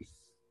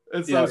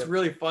 And so it's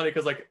really funny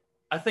because like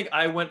I think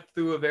I went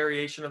through a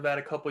variation of that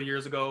a couple of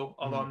years ago,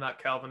 although I'm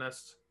not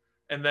Calvinist.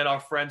 And then our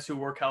friends who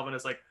were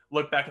Calvinists like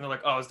look back and they're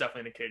like, oh, I was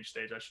definitely in a cage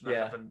stage. I should not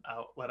have been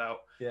let out.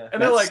 Yeah.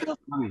 And they're like,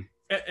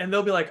 and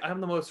they'll be like, I'm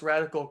the most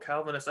radical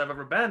Calvinist I've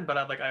ever been, but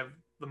I have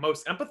the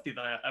most empathy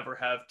that I ever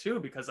have too,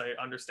 because I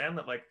understand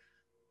that like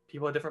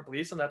people have different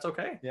beliefs and that's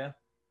okay. Yeah.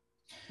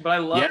 But I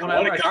love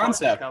what a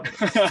concept.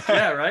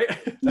 Yeah, right.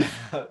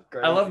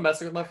 I love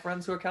messing with my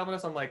friends who are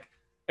Calvinists. I'm like,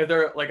 if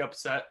they're like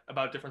upset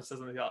about differences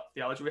in the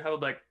theology we have, I'm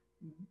like,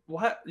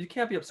 what? You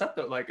can't be upset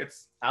though. Like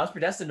I was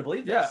predestined to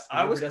believe this. yeah,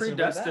 I You were was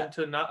predestined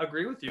to to not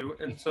agree with you,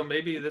 and so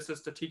maybe this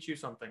is to teach you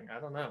something. I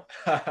don't know.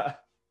 believe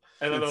that.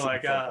 And then they're It's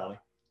like, so funny.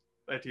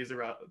 I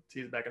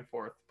tease back and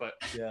forth, but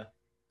Yeah.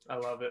 I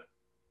love it.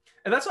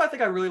 And that's what I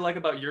think I really like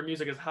about your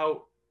music is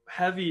how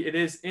heavy it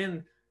is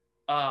in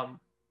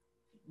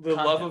the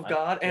love Content, of like,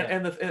 God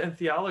and yeah. and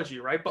theology,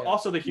 right? But Yeah.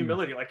 also the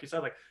humility, like you said,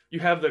 like you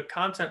have the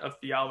content of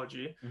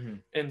theology Mhm.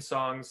 in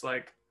songs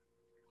like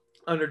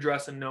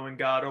Underdress and Knowing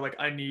God, or like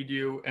I Need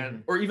You,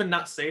 and or even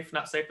Not Safe,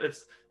 Not Safe.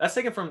 That's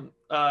taken from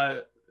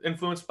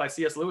influenced by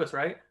C.S. Lewis,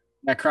 right?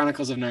 Yeah,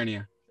 Chronicles of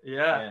Narnia.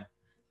 Yeah.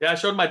 I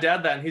showed my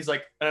dad that, and he's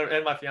like,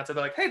 and my fiance,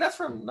 they're like, "Hey, that's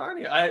from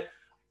Narnia."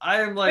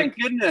 I am like,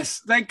 Thank goodness.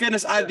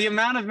 The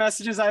amount of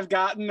messages I've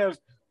gotten of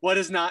what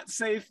does not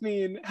safe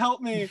mean, help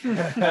me.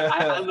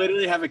 I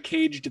literally have a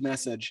caged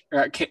message,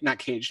 or not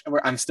caged.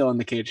 I'm still in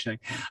the cage thing.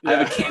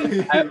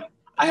 yeah.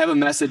 I have a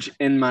message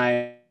in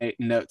my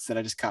notes that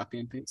I just copy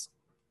and paste.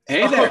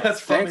 Hey Oh, there,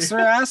 that's funny. thanks for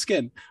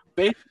asking.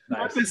 Basically what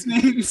Nice. this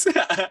means.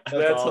 That's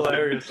awesome.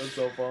 hilarious. That's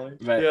so funny.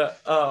 But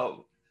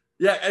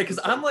Yeah, because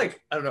I'm like,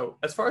 I don't know.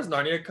 As far as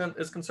Narnia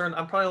is concerned,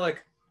 I'm probably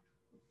like,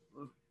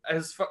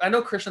 I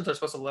know Christians are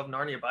supposed to love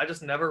Narnia, but I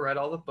just never read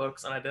all the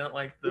books, and I didn't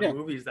like the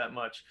movies that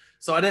much,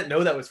 so I didn't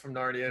know that was from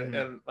Narnia.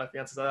 Mhm. And my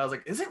fiance said, I was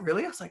like, "Is it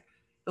really?" I was like,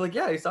 "They're like,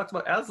 yeah." He talks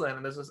about Aslan,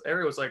 and there's this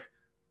area was like,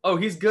 "Oh,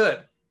 he's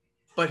good,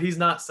 but he's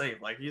not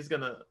safe. Like he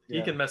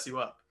Yeah. can mess you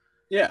up."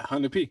 yeah,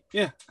 100p.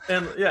 Yeah.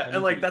 And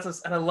and like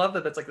and I love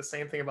that that's like the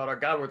same thing about our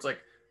God, where it's like,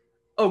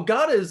 oh,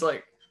 God is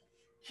like,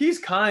 he's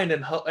kind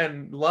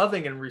and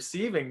loving and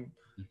receiving,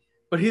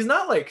 but he's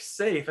not like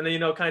safe. And then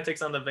kind of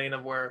takes on the vein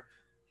of where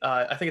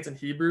I think it's in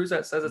Hebrews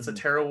that says it's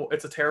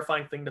a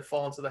terrifying thing to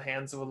fall into the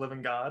hands of a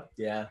living God.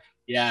 Yeah.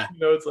 Yeah.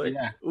 It's like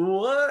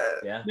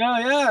what? Yeah. No,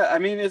 yeah. I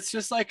mean, it's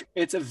just like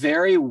it's a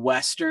very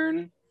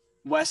westernized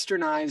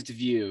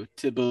view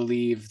to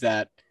believe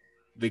that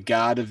the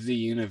God of the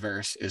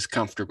universe is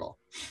comfortable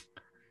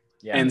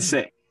Yeah. and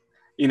safe.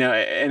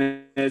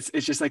 And it's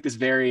just like this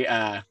very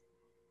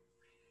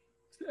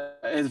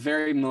it's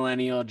very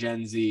millennial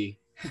Gen Z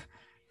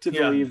to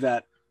believe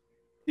that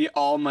the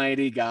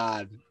Almighty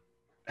God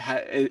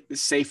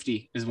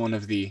safety is one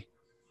of the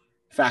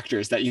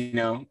factors that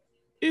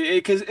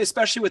because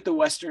especially with the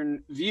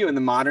Western view and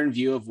the modern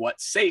view of what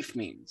safe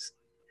means.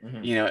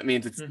 Mhm. It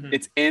means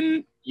it's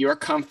in your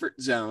comfort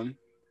zone,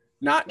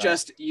 not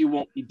just you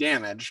won't be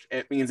damaged.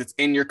 It means it's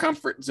in your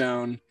comfort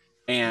zone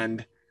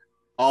and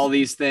all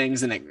these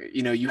things, and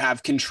you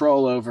have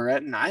control over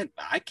it. And I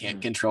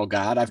can't control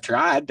God. I've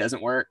tried,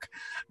 doesn't work.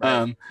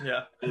 Right.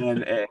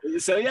 And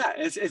so yeah,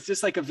 it's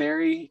just like a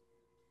very.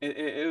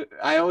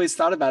 I always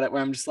thought about it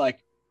where I'm just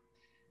like,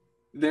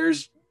 there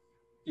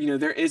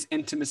is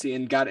intimacy,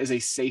 and God is a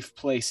safe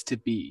place to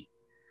be.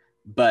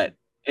 But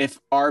if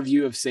our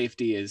view of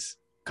safety is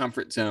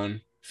comfort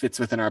zone, fits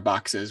within our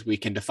boxes, we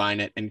can define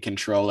it and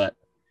control it.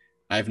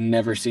 I've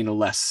never seen a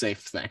less safe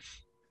thing.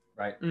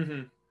 Right.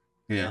 Mm-hmm.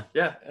 Yeah.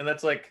 Yeah, and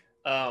that's like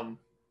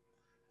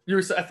you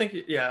were saying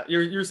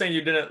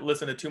you didn't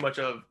listen to too much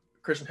of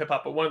Christian hip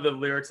hop, but one of the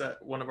lyrics that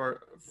one of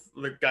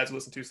the guys we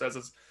listen to says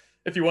is,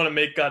 "If you want to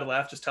make God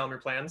laugh, just tell him your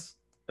plans."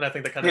 And I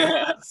think that kind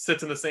of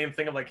sits in the same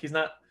thing of like he's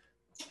not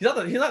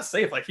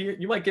safe. Like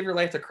you might give your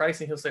life to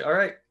Christ, and he'll say, "All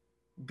right,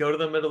 go to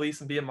the Middle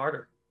East and be a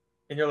martyr,"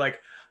 and you're like,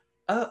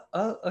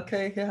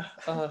 okay, yeah.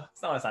 It's not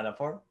what I signed up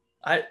for.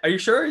 Are you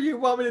sure you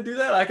want me to do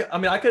that? I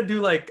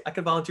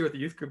could volunteer with the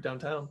youth group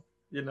downtown.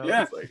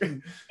 Yeah. It's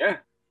like, Yeah.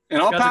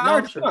 And all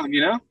power to them,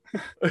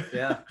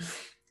 Yeah.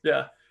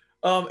 Yeah.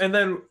 And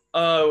then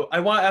I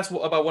want to ask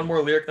about one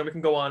more lyric, then we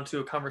can go on to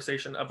a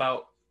conversation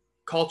about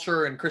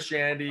culture and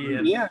Christianity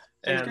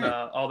and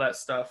all that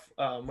stuff,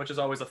 which is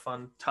always a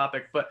fun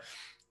topic. But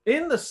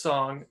in the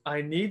song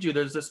I Need You,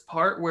 there's this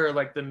part where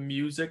like the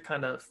music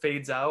kind of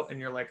fades out and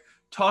you're like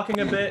talking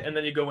a bit, and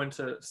then you go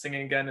into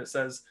singing again. It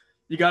says,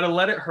 "You got to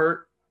let it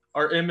hurt.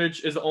 Our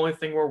image is the only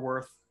thing we're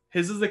worth.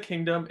 His is the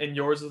kingdom and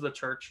yours is the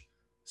church.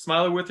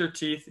 Smile with your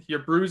teeth. Your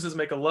bruises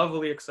make a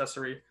lovely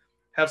accessory.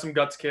 Have some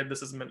guts, kid.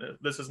 This is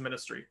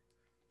ministry."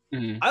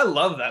 Mm-hmm. I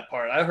love that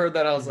part. I heard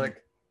that. I was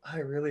like, I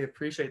really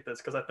appreciate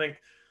this, because I think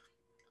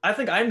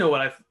I know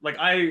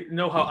I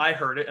know how I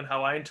heard it and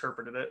how I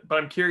interpreted it. But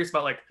I'm curious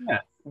about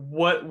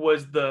what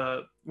was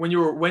when you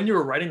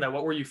were writing that,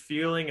 what were you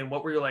feeling and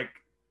what were you like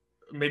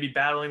maybe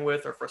battling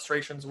with or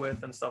frustrations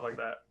with and stuff like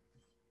that?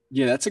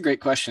 Yeah, that's a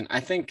great question. I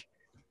think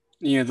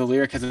the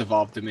lyric has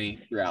evolved to me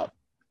throughout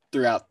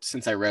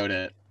since I wrote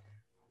it.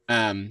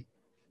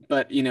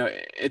 But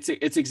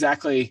it's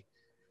exactly,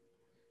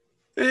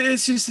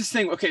 it's just this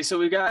thing. Okay, so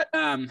we got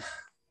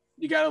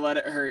you got to let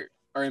it hurt.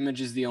 Our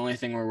image is the only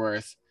thing we're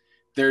worth.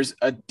 There's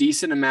a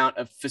decent amount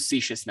of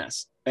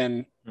facetiousness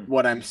in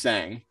what I'm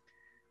saying,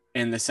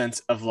 in the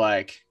sense of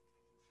like,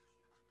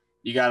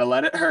 you got to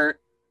let it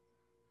hurt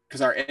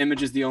because our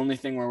image is the only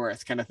thing we're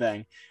worth, kind of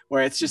thing,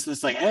 where it's just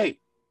this like, hey,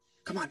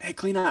 come on, hey,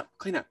 clean up,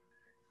 let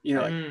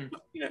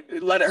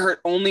it hurt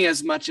only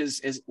as much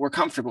as we're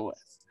comfortable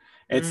with.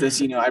 It's this,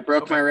 Mm. I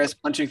broke Okay. my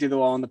wrist punching through the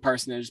wall in the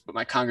parsonage, but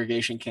my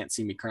congregation can't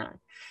see me crying.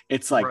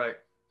 It's like Right.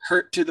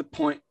 hurt to the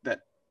point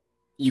that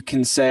you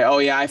can say, oh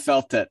yeah, I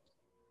felt it,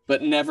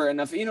 but never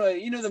enough.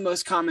 The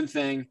most common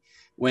thing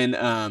when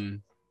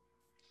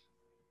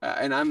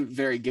and I'm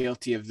very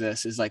guilty of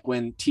this, is like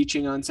when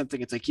teaching on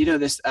something, it's like,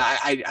 this,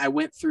 I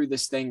went through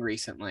this thing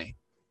recently,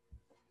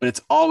 but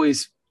it's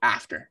always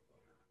after,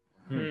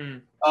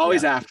 Mm.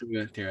 after we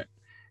went through it.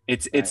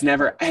 It's Right.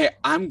 never, hey,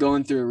 I'm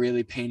going through a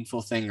really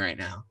painful thing right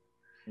now.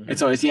 Mhm.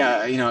 It's always,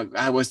 yeah,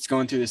 I was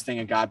going through this thing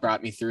and God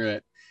brought me through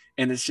it.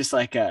 And it's just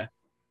like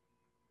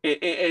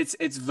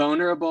it's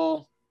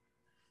vulnerable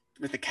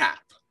with a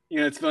cap.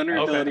 It's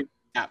vulnerability with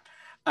a cap.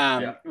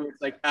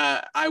 It's like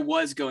I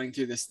was going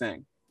through this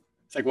thing.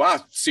 It's like,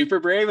 wow, super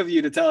brave of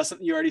you to tell us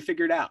something you already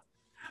figured out.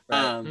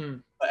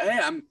 Right. But hey,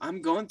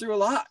 I'm going through a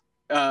lot.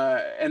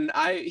 And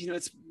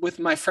it's with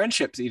my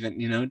friendships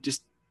even,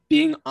 just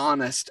being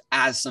honest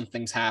as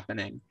something's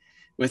happening.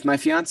 With my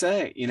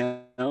fiance,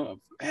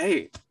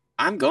 hey,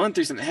 I'm going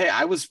through something. Hey,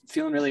 I was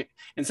feeling really,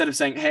 instead of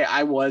saying, hey,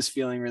 I was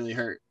feeling really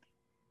hurt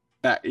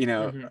that,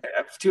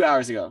 2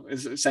 hours ago,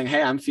 is saying,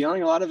 hey, I'm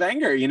feeling a lot of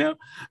anger,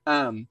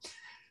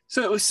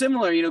 so it was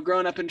similar,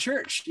 growing up in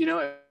church,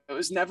 it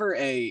was never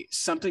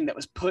something that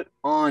was put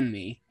on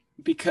me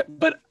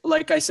but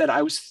like I said,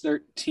 I was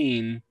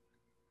 13,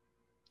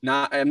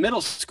 not a middle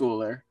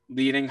schooler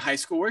leading high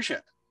school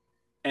worship.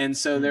 And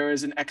so there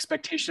was an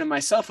expectation of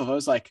myself I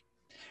was like,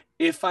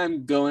 if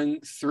I'm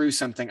going through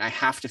something, I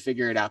have to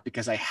figure it out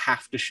because I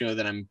have to show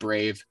that I'm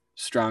brave,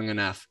 strong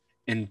enough,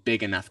 and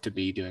big enough to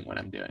be doing what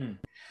I'm doing.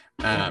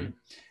 And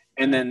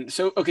then,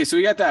 so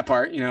we got that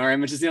part, our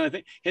image is the only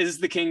thing. His is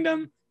the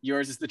kingdom,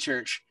 yours is the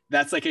church.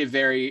 That's like a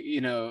very,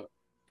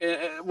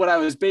 what I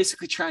was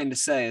basically trying to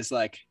say is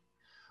like,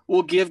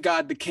 we'll give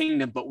God the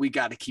kingdom, but we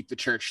got to keep the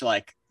church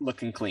like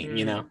looking clean,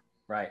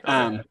 Right.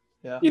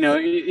 Yeah.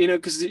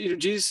 because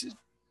Jesus,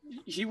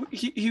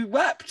 he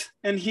wept,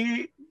 and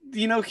he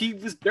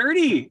was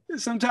dirty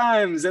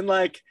sometimes, and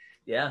like,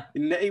 Yeah.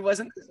 he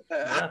wasn't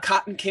a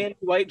cotton candy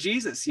white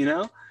Jesus, it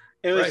was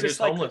Right. just He's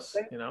like homeless.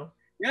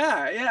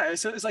 Yeah.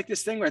 So it's like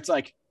this thing where it's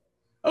like,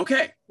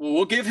 okay, well,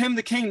 we'll give him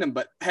the kingdom,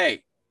 but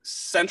hey,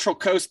 Central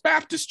Coast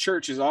Baptist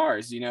Church is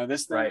ours.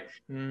 This thing, Right.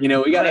 we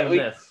got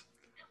This.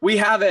 we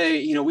have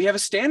a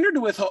standard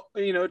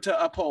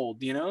to uphold.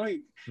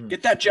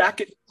 Get that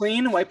jacket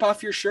clean, wipe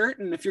off your shirt,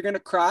 and if you're gonna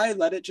cry,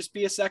 let it just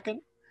be a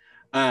second.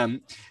 So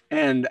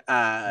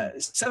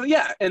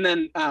yeah, and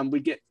then we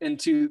get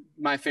into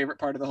my favorite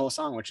part of the whole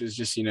song, which is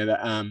just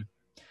that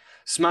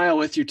smile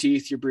with your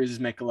teeth, your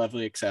bruises make a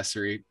lovely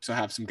accessory, so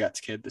have some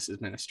guts, kid, this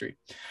is ministry.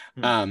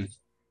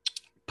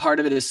 Part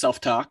of it is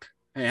self-talk.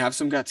 Hey, have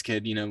some guts,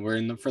 kid, we're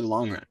in for the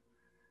long run.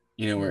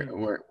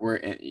 We're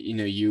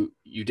you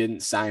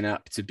didn't sign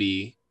up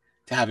to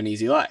have an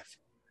easy life.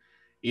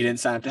 You didn't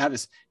sign up to have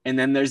this. And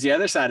then there's the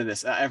other side of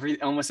this.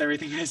 Almost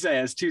everything I say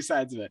has two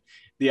sides of it.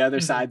 The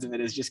other sides of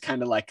it is just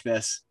kind of like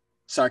this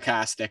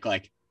sarcastic,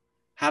 like,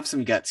 have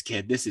some guts,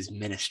 kid, this is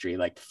ministry,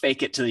 like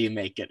fake it till you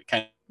make it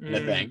kind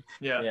of thing.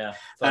 Yeah.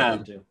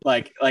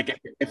 Like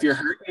if you're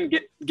hurting,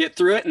 get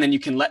through it, and then you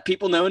can let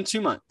people know in 2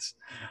 months.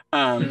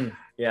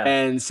 Yeah.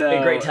 And so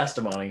a great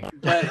testimony.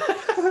 But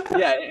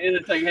yeah,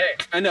 it's like, hey,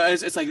 I know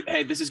it's like,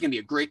 hey, this is gonna be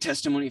a great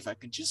testimony if I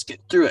can just get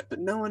through it. But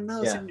no one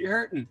knows that you're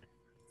hurting.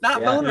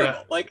 Not vulnerable.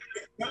 Yeah. Like,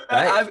 Right.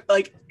 I've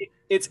like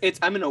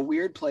I'm in a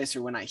weird place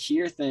where when I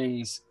hear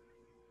things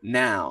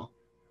now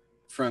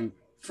from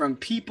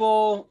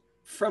people,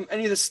 from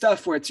any of the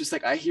stuff where it's just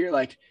like, I hear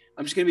like,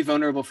 I'm just gonna be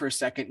vulnerable for a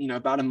second.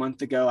 About a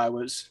month ago, I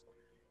was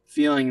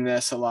feeling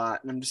this a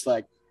lot, and I'm just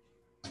like,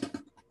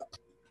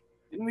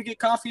 didn't we get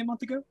coffee a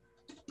month ago?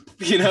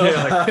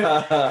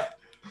 Yeah.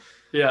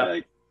 Yeah.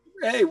 Like,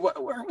 hey,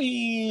 weren't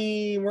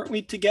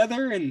we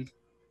together? And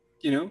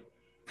Yeah,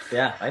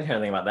 I didn't hear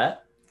anything about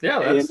that.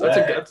 Yeah.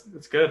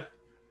 That's good.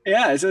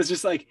 Yeah. So it's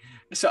just like,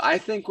 so I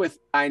think with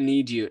I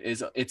Need You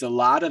it's a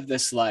lot of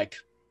this, like,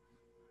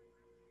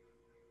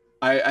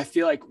 I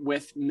feel like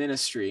with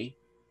ministry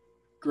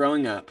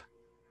growing up,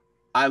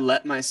 I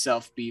let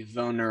myself be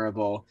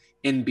vulnerable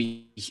and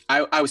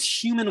I was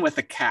human with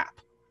a cap.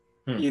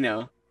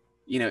 A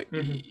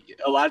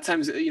lot of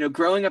times,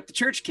 growing up the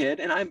church kid,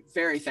 and I'm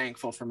very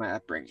thankful for my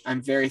upbringing.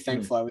 I'm very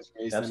thankful I was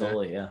raised in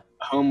a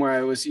home where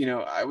I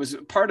was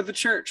part of the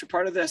church, a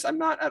part of this. I'm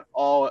not at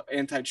all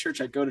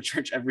anti-church. I go to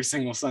church every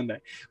single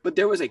Sunday, but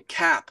there was a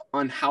cap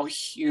on how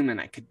human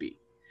I could be,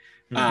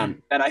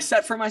 that I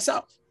set for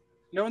myself.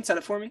 No one set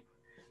it for me,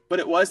 but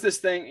it was this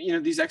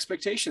thing, these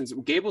expectations.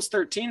 Gable's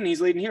 13 and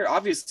he's leading here.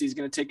 Obviously he's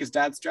going to take his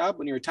dad's job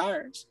when he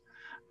retires.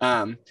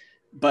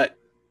 But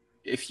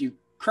if you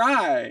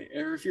cry,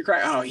 or if you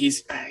cry, oh,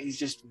 he's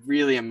just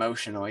really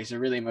emotional. He's a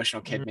really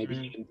emotional kid. Maybe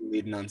he can be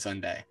leading on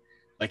Sunday.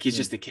 Like, he's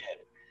just a kid,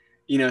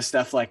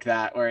 stuff like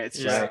that, where it's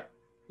just,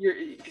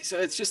 so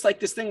it's just like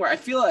this thing where I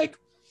feel like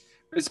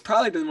it's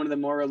probably been one of the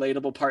more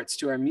relatable parts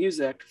to our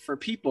music for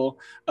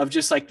people, of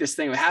just like this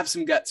thing of, have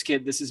some guts,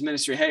 kid, this is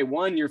ministry. Hey,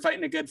 1, you're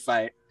fighting a good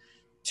fight.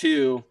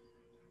 2,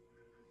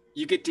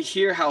 you get to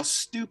hear how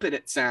stupid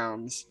it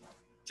sounds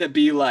to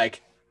be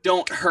like,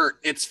 don't hurt,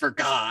 it's for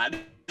God.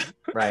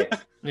 Right.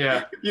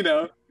 Yeah. You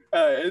know,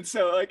 and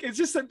so like it's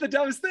just like the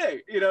dumbest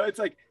thing. You know, it's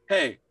like,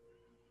 hey,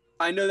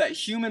 I know that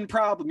human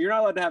problem. You're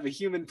not allowed to have a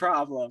human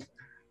problem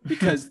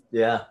because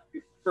Yeah.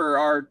 for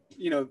our,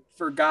 you know,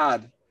 for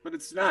God, but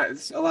it's not.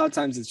 It's a lot of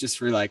times it's just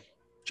for like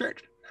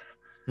church.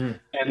 Hmm. And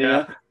Yeah. you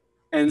know,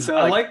 and so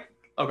I like,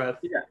 like.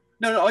 Okay.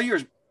 no, all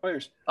yours, all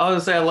yours. I was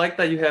gonna say I like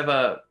that you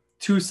have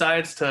two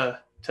sides to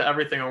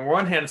everything. On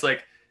one hand, it's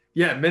like,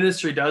 yeah,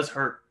 ministry does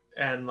hurt,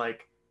 and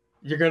like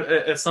you're gonna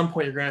at some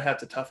point you're gonna have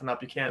to toughen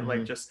up. You can't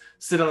like just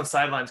sit on the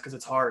sidelines because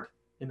it's hard.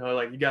 You know,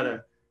 like you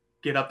gotta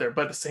get up there.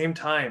 But at the same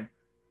time,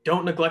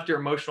 don't neglect your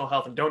emotional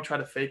health and don't try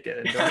to fake it.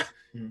 And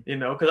don't, you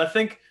know, because I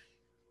think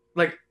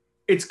like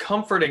it's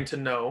comforting to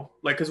know,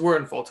 like, because we're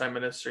in full-time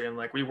ministry and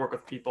like we work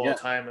with people all the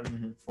time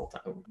and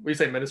full-time. We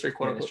say ministry,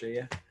 quote unquote. Ministry,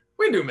 yeah.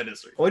 We do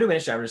ministry. Well, we do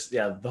ministry. I'm just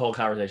the whole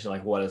conversation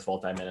like what is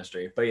full-time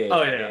ministry? But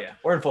yeah.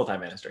 We're in full-time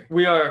ministry.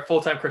 We are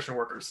full-time Christian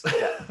workers.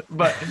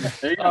 But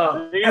There you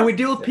go. and we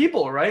deal with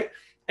people, right?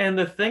 And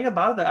the thing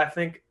about that, I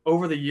think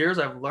over the years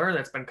I've learned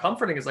that's been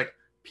comforting is like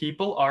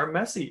people are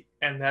messy,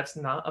 and that's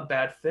not a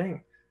bad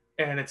thing,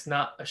 and it's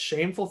not a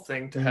shameful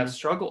thing to have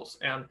struggles.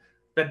 And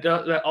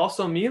that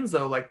also means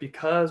though, like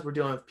because we're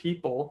dealing with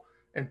people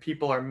and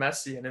people are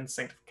messy and in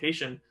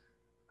sanctification,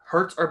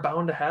 hurts are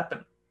bound to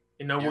happen.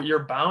 You know, you're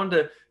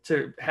bound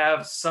to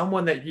have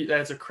someone that you,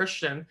 as a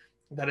Christian,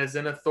 that is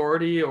in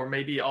authority, or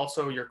maybe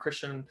also your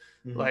Christian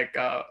like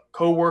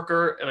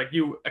co-worker. Like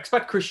you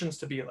expect Christians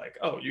to be like,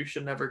 oh, you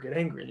should never get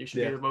angry and you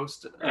should be the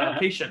most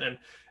patient.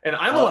 And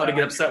I'm allowed to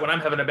get upset when I'm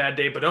having a bad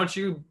day, but don't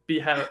you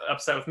be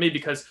upset with me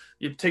because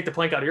you take the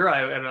plank out of your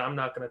eye and I'm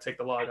not going to take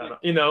the log out.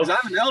 You know, because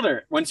I'm an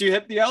elder. Once you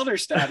hit the elder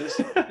status,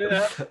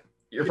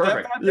 you're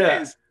perfect.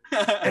 Yeah.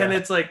 And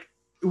it's like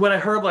when I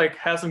heard like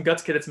have some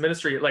guts, kid, it's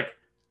ministry. Like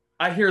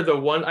I hear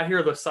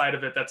the side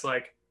of it that's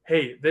like,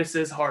 hey, this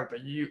is hard, but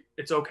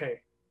it's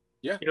okay.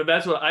 Yeah. You know,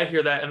 that's what I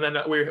hear that. And then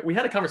we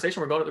had a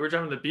conversation. We were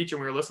driving to the beach and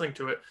we were listening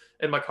to it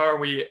in my car.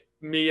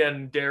 Me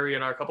and Derry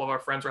and a couple of our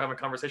friends were having a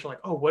conversation like,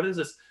 oh, what does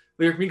this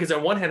lyric mean? Because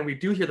on one hand, we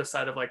do hear the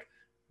side of like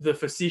the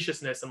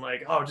facetiousness and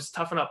like, oh, just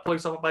toughen up, pull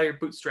yourself up by your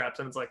bootstraps.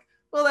 And it's like,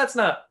 well,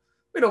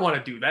 we don't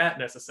want to do that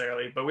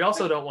necessarily, but we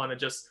also don't want to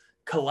just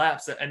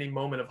collapse at any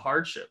moment of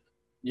hardship.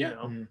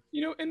 Yeah.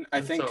 You know, and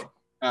I think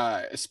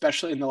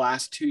especially in the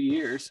last 2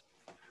 years,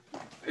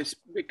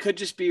 it could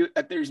just be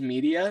that there's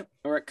media,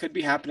 or it could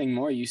be happening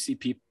more. You see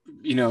people,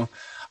 you know,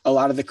 a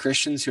lot of the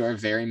Christians who are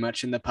very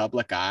much in the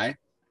public eye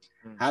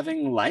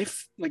having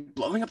life, like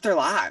blowing up their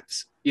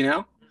lives, you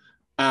know?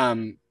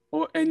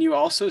 And you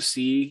also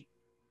see,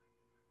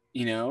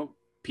 you know,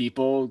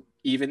 people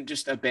even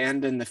just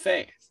abandon the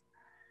faith.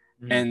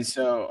 And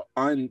so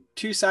on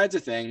two sides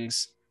of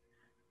things,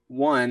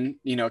 one,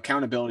 you know,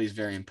 accountability is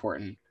very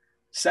important.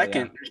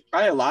 Second, there's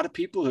probably a lot of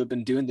people who have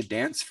been doing the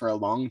dance for a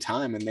long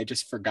time and they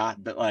just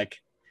forgot that, like,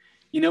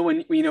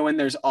 when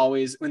there's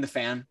always, when the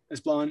fan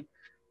is blowing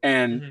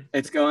and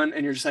it's going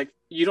and you're just like,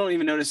 you don't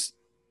even notice,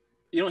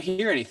 you don't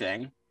hear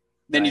anything.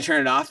 Then you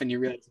turn it off and you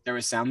realize there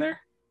was sound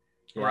there.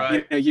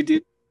 Right. You know,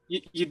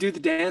 you do the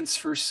dance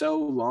for so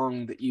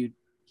long that you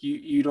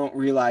don't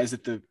realize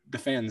that the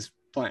fan's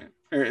playing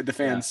or the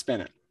fan's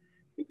spinning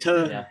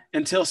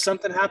until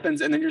something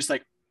happens. And then you're just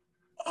like,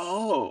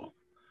 oh,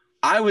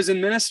 I was in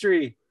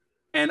ministry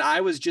and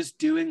I was just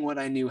doing what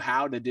I knew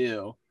how to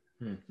do.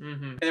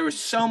 And there was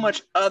so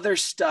much other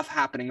stuff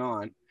happening,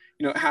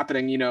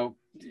 you know,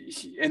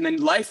 and then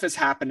life is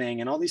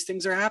happening and all these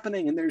things are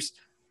happening and there's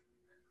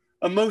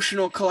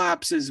emotional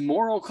collapses,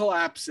 moral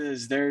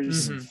collapses,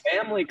 there's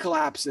family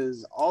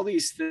collapses, all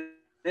these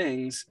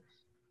things.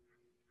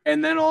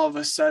 And then all of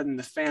a sudden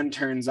the fan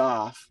turns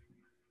off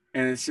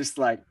and it's just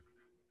like,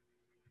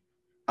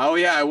 oh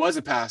yeah, I was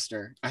a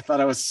pastor. I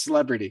thought I was a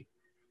celebrity.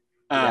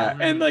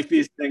 And like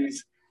these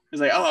things,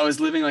 it's like, oh, I was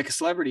living like a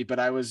celebrity, but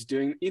I was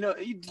doing, you know,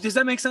 does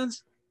that make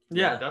sense?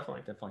 Yeah,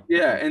 definitely.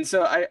 Yeah. And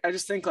so I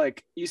just think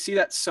like you see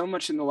that so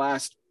much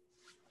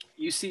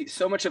you see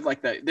so much of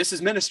like this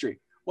is ministry.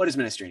 What is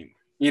ministry anymore?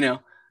 You know,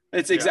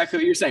 it's exactly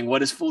what you're saying. What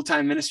does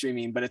full-time ministry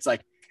mean? But it's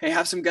like, hey,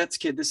 have some guts,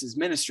 kid. This is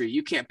ministry.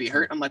 You can't be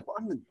hurt. I'm like, well,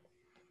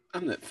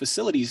 I'm the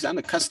facilities. I'm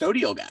the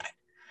custodial guy.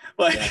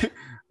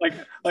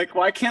 Like,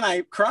 why can't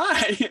I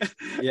cry?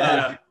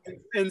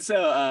 And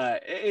so,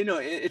 you know,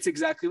 it's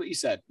exactly what you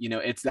said. You know,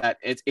 it's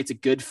a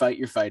good fight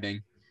you're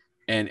fighting,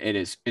 and it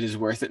is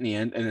worth it in the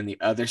end. And then the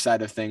other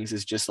side of things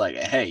is just like,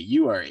 hey,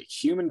 you are a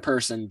human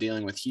person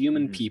dealing with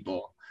human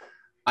people.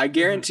 I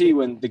guarantee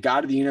when the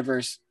God of the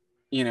universe,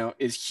 you know,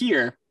 is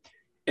here,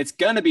 it's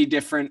gonna be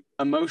different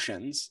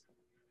emotions.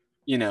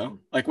 You know,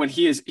 like when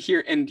he is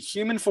here in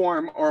human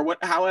form, or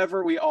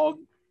however we all.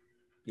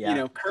 You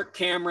know, Kirk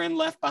Cameron,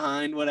 Left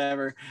Behind,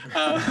 whatever,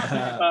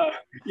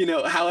 you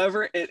know,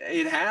 however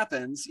it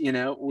happens, you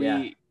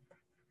know,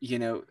 you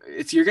know,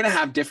 you're going to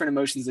have different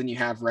emotions than you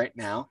have right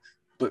now,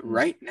 but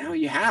right now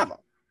you have them.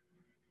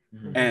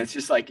 And it's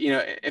just like, you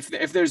know,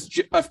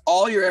 if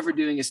all you're ever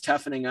doing is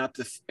toughening up,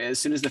 as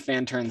soon as the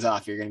fan turns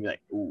off, you're going to be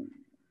like, ooh.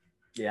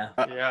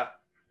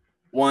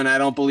 one, I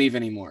don't believe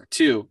anymore.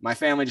 Two, my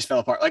family just fell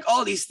apart. Like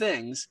all these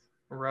things.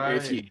 Right.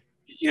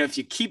 If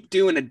you keep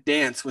doing a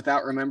dance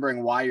without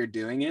remembering why you're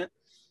doing it,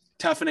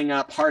 toughening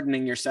up,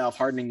 hardening yourself,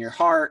 hardening your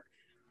heart,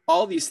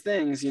 all these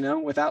things,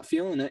 without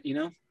feeling it,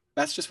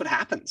 that's just what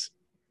happens.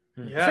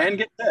 Yeah. Fan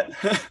gets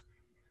it.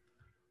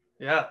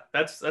 Yeah,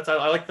 that's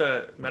I like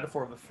the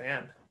metaphor of the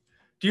fan.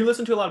 Do you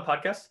listen to a lot of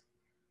podcasts?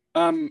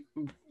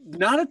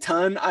 Not a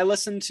ton. I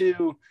listen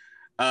to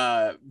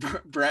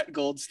Brett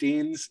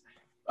Goldstein's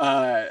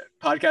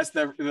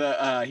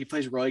podcast. He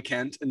plays Roy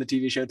Kent in the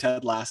TV show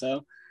Ted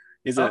Lasso.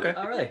 Okay.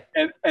 Oh, really?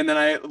 And then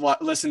I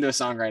listened to a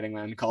songwriting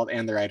one called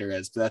 "And the Writer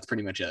Is," but that's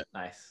pretty much it.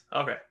 Nice.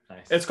 Okay.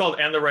 Nice. It's called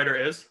 "And the Writer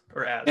Is"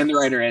 or "As." And the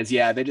Writer Is,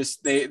 yeah.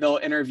 They'll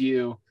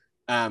interview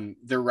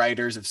the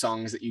writers of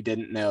songs that you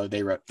didn't know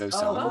they wrote those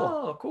songs.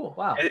 Oh, cool.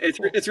 Wow.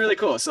 It's really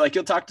cool. So like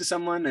you'll talk to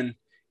someone and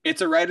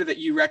it's a writer that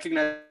you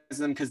recognize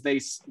them because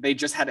they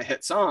just had a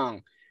hit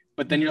song,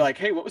 but then you're like,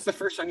 hey, what was the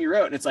first song you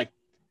wrote? And it's like,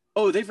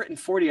 oh, they've written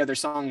 40 other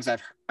songs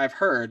I've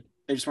heard.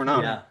 They just weren't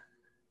on. Yeah.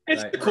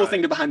 It's Right. the cool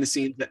thing to behind the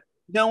scenes that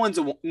no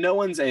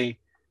one's a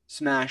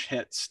smash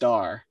hit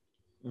star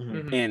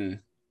Mhm.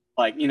 in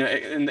like,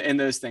 in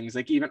those things.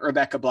 Like even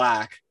Rebecca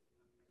Black,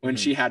 when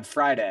she had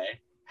Friday,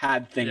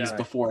 had things Yeah.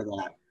 before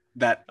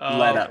that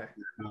led up,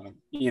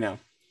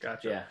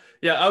 Gotcha.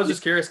 Yeah, I was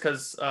just curious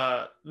because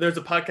there's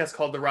a podcast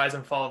called The Rise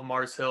and Fall of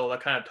Mars Hill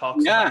that kind of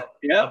talks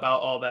about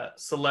all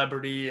that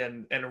celebrity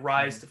and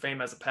rise to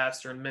fame as a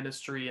pastor in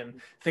ministry, and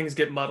things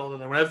get muddled,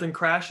 and then when everything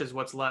crashes,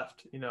 what's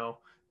left, and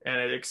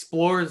it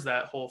explores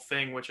that whole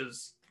thing, which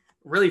is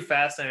really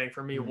fascinating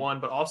for me, one,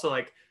 but also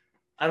like,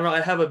 I don't know,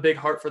 I have a big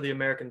heart for the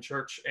American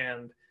church,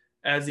 and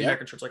as the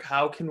American church, like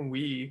how can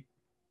we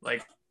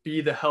like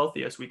be the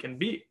healthiest we can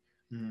be?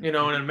 And in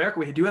America,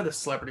 we do have this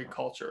celebrity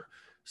culture.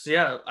 So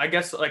yeah, I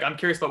guess like I'm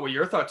curious about what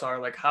your thoughts are.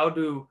 Like, how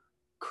do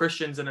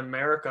Christians in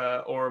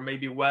America, or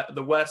maybe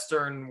the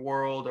Western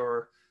world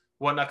or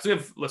whatnot, because we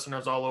have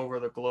listeners all over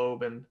the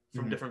globe and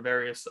from different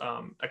various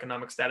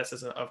economic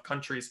statuses of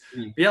countries.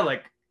 But yeah,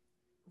 like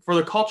for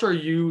the culture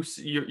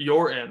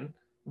you're in,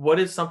 what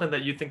is something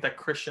that you think that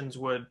Christians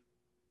would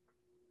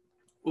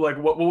like?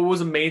 What was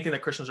the main thing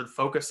that Christians would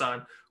focus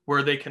on,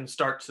 where they can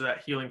start to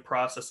that healing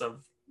process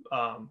of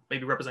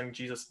maybe representing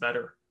Jesus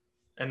better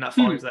and not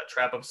falling into that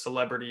trap of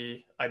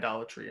celebrity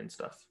idolatry and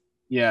stuff?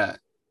 Yeah.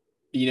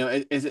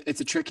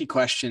 It's a tricky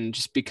question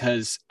just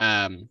because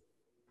I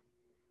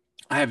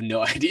have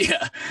no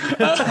idea.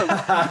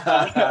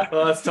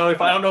 Well, that's totally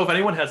fine. I don't know if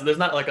anyone has. There's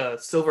not like a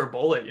silver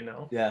bullet,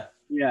 Yeah.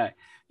 Yeah.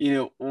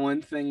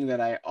 One thing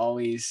that I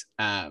always,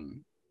 I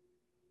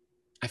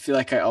feel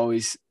like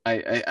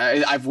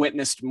I've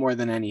witnessed more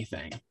than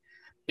anything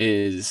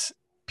is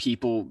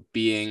people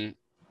being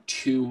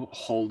too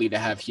holy to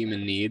have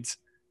human needs.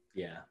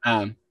 Yeah.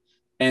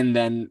 And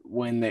then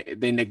when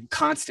they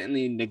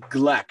constantly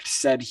neglect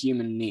said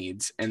human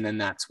needs, and then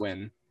that's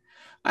when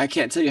I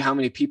can't tell you how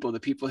many people, the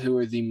people who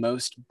were the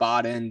most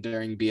bought in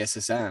during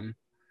BSSM,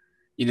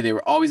 they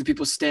were always the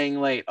people staying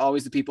late,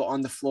 always the people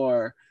on the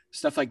floor,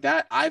 stuff like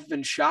that. I've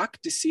been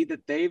shocked to see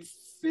that they've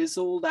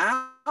fizzled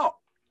out.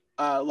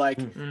 A lot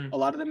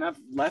of them have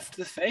left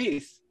the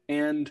faith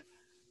and,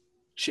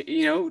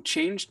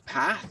 changed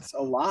paths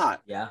a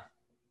lot. Yeah.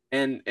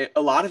 And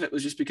a lot of it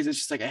was just because it's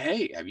just like,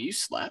 hey, have you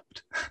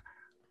slept?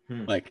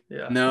 Like,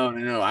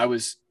 no, I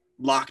was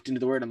locked into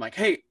the word. I'm like,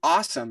 hey,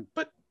 awesome,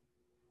 but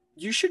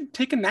you should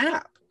take a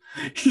nap,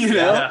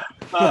 and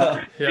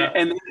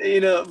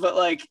but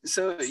like,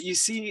 so you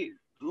see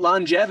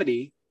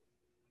longevity,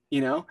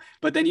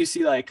 but then you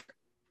see like,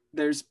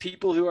 there's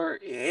people who are,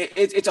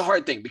 it's a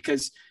hard thing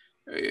because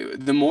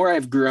the more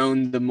I've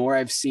grown, the more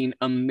I've seen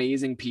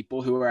amazing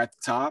people who are at the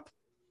top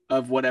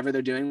of whatever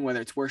they're doing, whether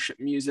it's worship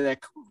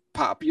music,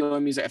 popular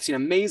music. I've seen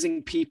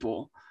amazing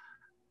people.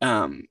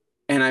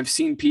 And I've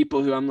seen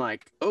people who I'm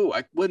like, oh,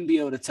 I wouldn't be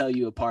able to tell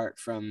you apart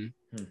from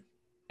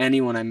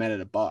anyone I met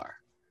at a bar.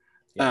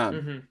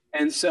 And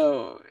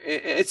so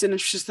it's an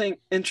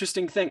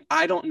interesting thing.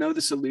 I don't know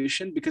the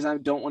solution because I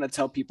don't want to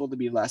tell people to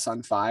be less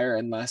on fire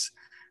and less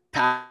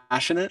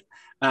passionate.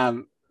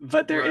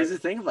 But there is a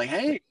thing of like,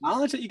 hey,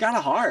 acknowledge that you got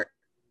a heart.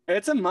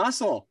 It's a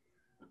muscle,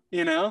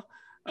 and,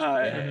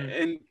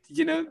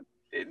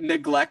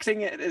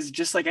 neglecting it is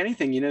just like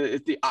anything.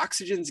 If the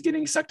oxygen's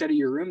getting sucked out of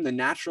your room, the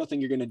natural thing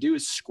you're going to do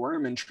is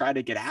squirm and try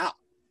to get out,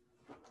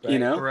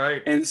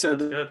 Right. And so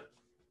Good.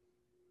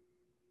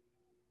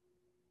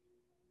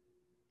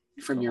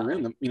 from your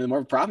room, the more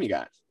of a problem you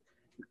got.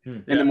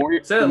 And Yeah. the more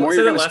you're Say going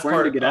to that squirm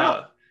part, to get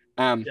out.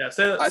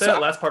 Say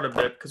that last part a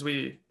bit, because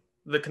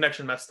the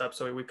connection messed up,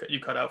 so you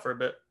cut out for a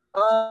bit.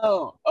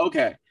 Oh,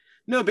 okay.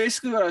 No,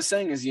 basically what I was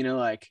saying is,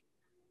 like,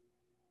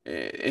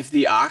 if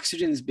the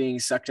oxygen's being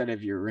sucked out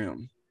of your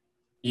room,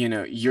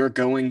 you're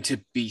going to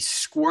be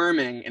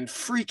squirming and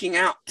freaking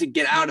out to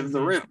get out of the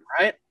room,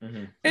 right?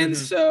 And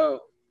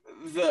so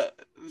the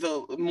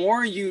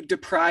more you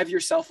deprive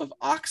yourself of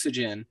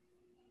oxygen,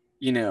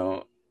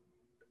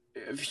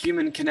 of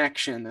human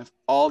connection, of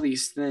all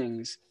these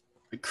things,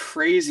 the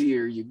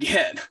crazier you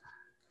get.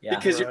 Yeah.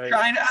 because you're Right.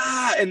 trying to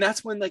and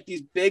that's when like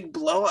these big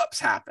blow-ups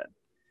happen.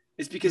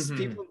 It's because Mhm.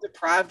 people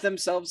deprive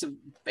themselves of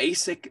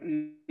basic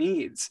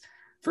needs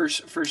for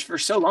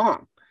so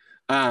long.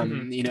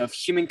 Mhm. You know, of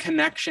human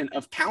connection,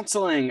 of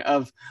counseling,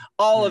 of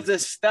all of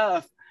this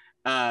stuff,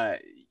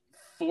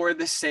 for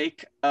the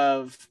sake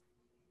of,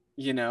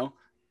 you know,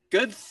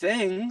 good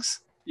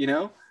things. You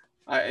know,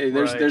 Right.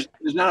 there's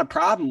not a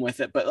problem with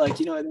it, but like,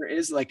 you know, there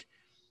is like,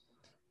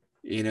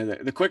 you know,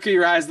 the quicker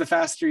you rise, the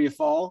faster you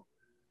fall.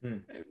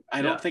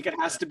 I don't Yeah. think it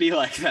has to be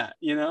like that,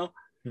 you know.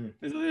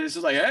 It's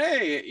just like,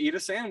 hey, eat a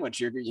sandwich.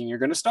 You're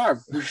gonna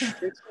starve. Drink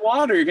some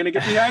water. You're gonna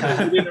get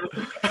dehydrated. You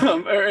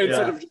know, or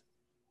instead of,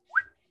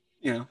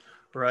 you know.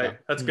 Right. So.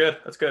 That's good.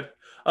 That's good.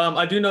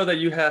 I do know that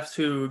you have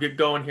to get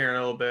going here in a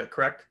little bit,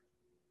 correct?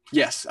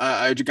 Yes,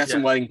 I got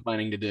some Yeah. wedding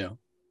planning to do.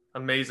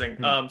 Amazing.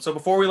 So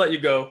before we let you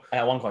go, I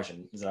got one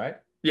question. Is that all right?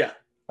 yeah.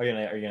 Are you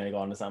gonna go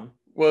on to something?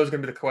 What was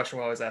going to be the question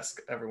we always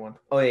ask everyone?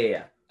 Oh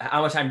yeah.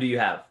 How much time do you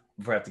have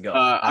before I have to go?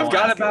 I've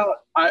got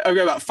about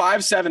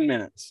 5-7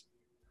 minutes.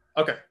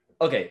 Okay.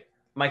 Okay.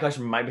 My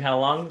question might be kind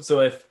of long, so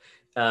if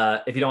you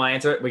don't want to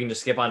answer it, we can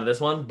just skip on to this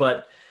one.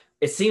 But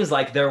it seems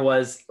like there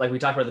was, like we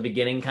talked about at the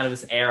beginning, kind of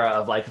this era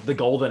of like the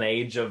golden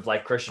age of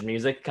like Christian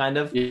music, kind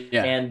of.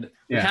 Yeah. And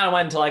we Yeah. kind of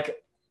went into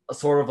like a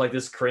sort of like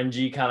this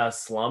cringy kind of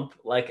slump,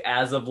 like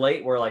as of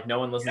late, where like no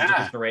one listens to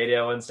Christian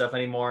radio and stuff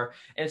anymore.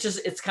 And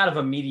it's kind of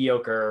a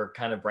mediocre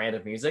kind of brand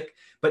of music.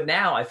 But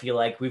now I feel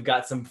like we've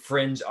got some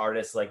fringe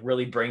artists like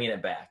really bringing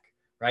it back,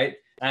 right?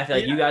 And I feel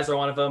like you guys are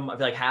one of them. I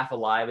feel like Half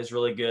Alive is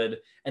really good.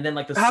 And then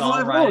like the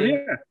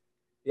songwriting.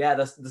 Yeah,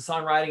 the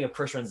songwriting of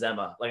Chris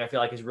Renzema, like I feel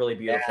like is really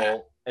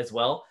beautiful as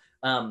well.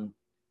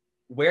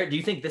 Where do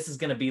you think this is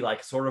going to be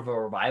like sort of a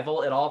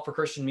revival at all for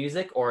Christian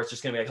music, or it's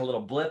just going to be like a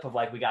little blip of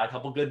like we got a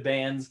couple good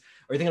bands,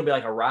 or you think it'll be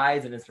like a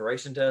rise and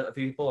inspiration to a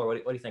few people, or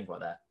what do you think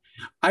about that?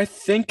 I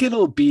think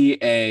it'll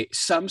be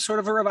some sort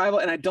of a revival,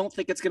 and I don't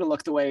think it's going to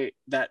look the way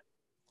that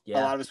a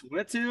lot of us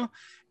want it to.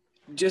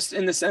 Just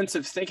in the sense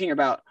of thinking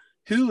about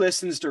who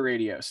listens to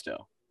radio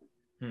still.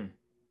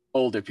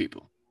 Older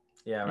people.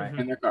 Yeah, right.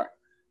 In their car.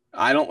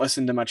 I don't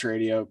listen to much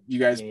radio. You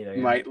guys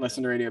might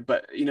listen to radio,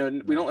 but you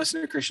know, we don't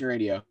listen to Christian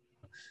radio.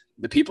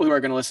 The people who are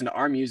going to listen to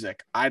our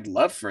music, I'd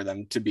love for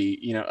them to be,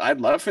 you know,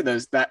 I'd love for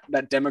that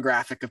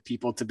demographic of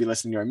people to be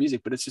listening to our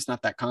music, but it's just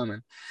not that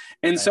common.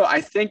 And so I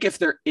think if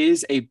there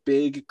is a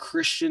big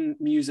Christian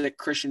music,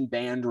 Christian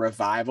band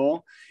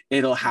revival,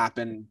 it'll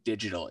happen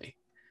digitally.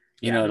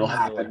 You know, it'll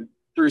happen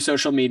through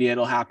social media.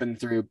 It'll happen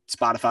through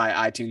Spotify,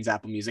 iTunes,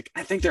 Apple Music.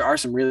 I think there are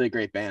some really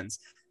great bands.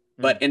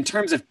 But in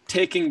terms of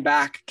taking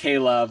back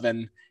K-Love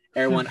and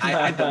Air One,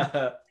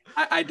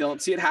 I don't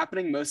see it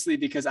happening, mostly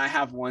because I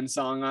have one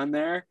song on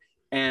there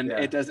and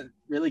it doesn't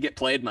really get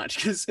played much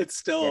because it's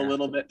still a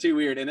little bit too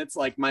weird. And it's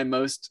like my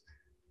most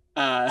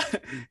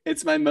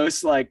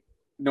like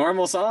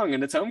normal song,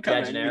 and it's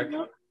Homecoming. Yeah, generic.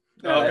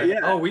 You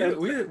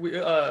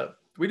know?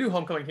 We do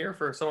Homecoming here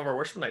for some of our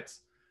worship nights.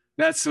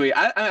 That's sweet.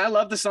 I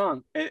love the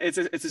song. It's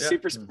a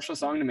super special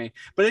song to me.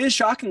 But it is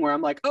shocking where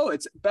I'm like, oh,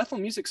 it's Bethel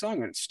music song,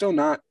 and it's still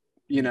not,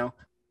 you know,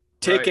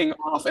 taking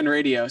off in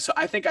radio. So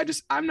I think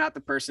I'm not the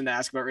person to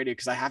ask about radio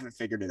because I haven't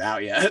figured it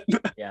out yet.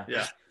 Yeah.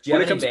 Do you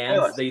have any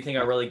bands that you think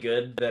are really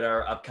good that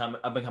are up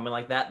and coming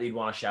like that you'd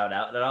want to shout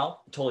out at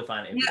all? Totally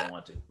fine if you don't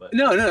want to. But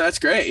no, that's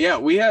great. Yeah,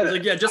 we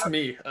had just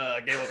me.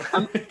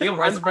 Gable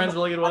Price and Friends,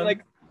 really good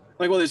one.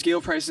 Well, there's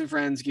Gable Price and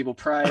Friends, Gable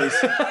Price.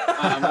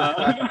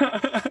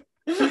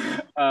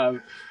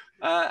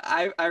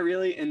 I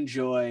really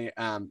enjoy.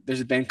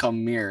 There's a band called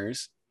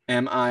Mirrors,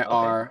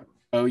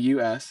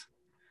 Mirous.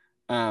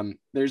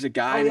 There's a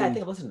guy. I think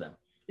I've listened to them.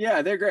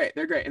 Yeah, they're great.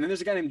 And then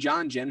there's a guy named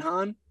John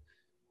Jinhan.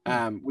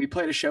 We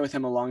played a show with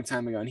him a long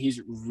time ago, and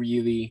he's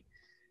really,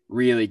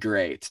 really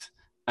great.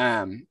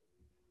 And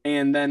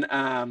then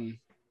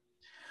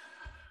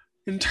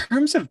in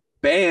terms of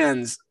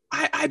bands,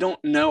 I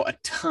don't know a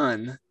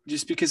ton,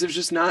 just because there's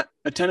just not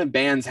a ton of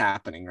bands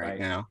happening right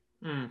now.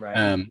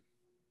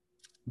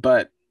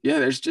 But yeah,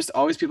 there's just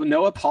always people.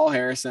 Noah Paul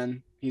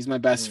Harrison, he's my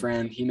best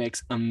friend. He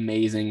makes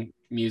amazing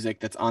music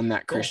that's on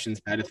that Christian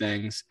side of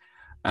things.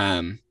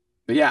 But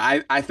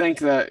yeah, I think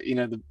that, you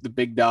know, the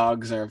big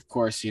dogs are, of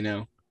course, you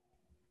know,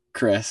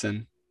 Chris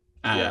and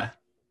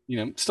you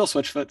know, still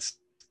Switchfoot's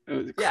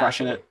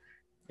crushing it.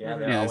 Yeah,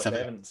 they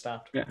haven't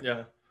stopped.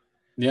 Yeah.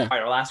 All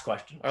right, our last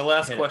question.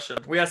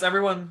 We ask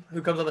everyone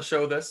who comes on the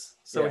show this,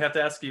 so we have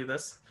to ask you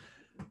this.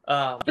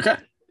 Okay.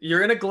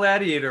 You're in a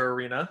gladiator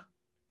arena.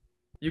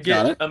 You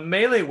get a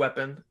melee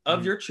weapon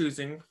of your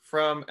choosing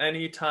from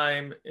any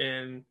time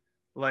in,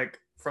 like,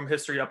 from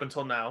history up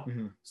until now.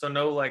 So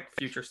no, like,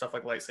 future stuff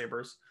like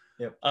lightsabers.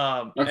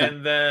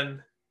 And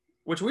then,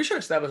 which we should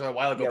have established a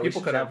while ago.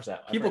 People could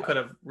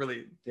have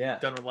really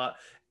done a lot.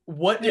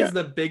 What is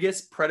the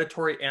biggest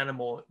predatory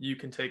animal you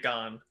can take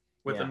on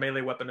with a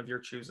melee weapon of your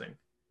choosing?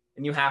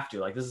 And you have to,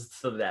 like, this is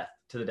to the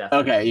death.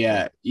 Okay,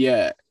 yeah.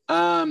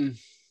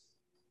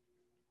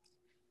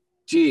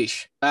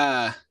 Geesh.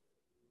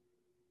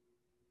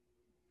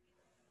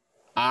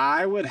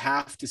 I would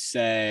have to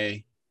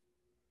say,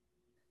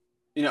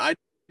 you know, I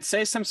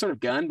say some sort of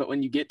gun, but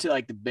when you get to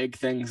like the big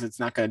things, it's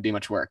not going to do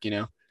much work, you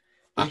know?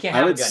 You can't I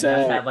have a would gun. You have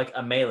say- to have like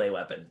a melee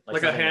weapon,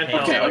 Like a something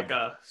handheld, Okay. like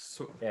a.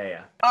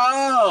 Yeah,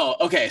 Oh,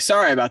 okay.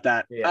 Sorry about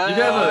that. Yeah. You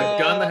can have a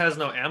gun that has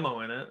no ammo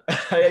in it.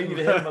 yeah. You can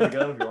hit him with a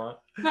gun if you want.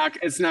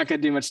 It's not going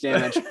to do much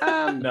damage.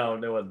 No,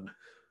 no one.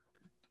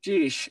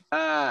 Geesh.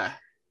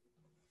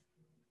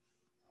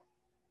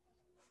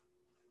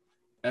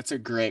 That's a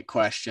great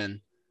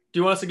question. Do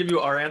you want us to give you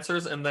our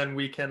answers and then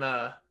we can?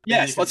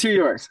 Yes, let's hear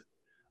yours.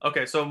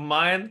 Okay, so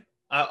mine,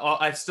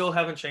 I still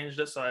haven't changed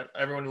it. So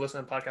everyone who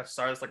listens to the podcast,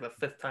 sorry, it's like the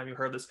 5th time you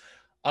heard this.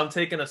 I'm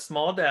taking a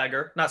small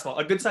dagger, not small,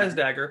 a good sized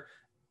dagger,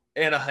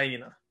 and a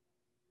hyena.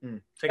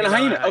 Taking And a down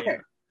hyena. Okay.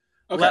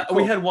 Okay. We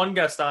Cool. had one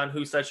guest on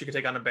who said she could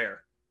take on a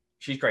bear,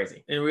 She's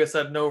crazy. and we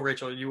said, "No,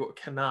 Rachel, you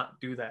cannot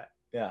do that."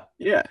 Yeah.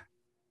 Yeah.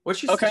 What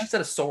she Okay. she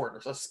said a sword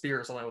or a spear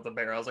or something with a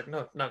bear. I was like,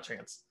 no, not a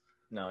chance.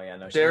 No, yeah,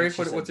 no. Derek,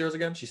 she said, what's yours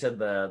again? She said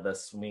the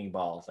swinging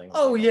ball thing.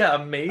 Oh yeah,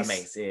 a mace. A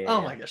mace. Yeah, Oh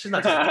yeah. my gosh, she's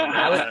not taking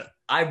that.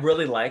 I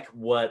really like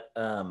what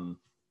our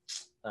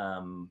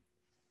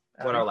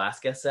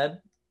last guest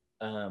said.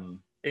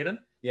 Aiden.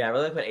 Yeah, I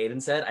really like what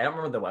Aiden said. I don't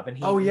remember the weapon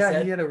he Oh yeah,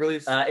 said. he had a really.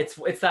 It's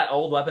that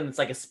old weapon that's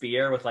like a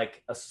spear with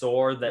like a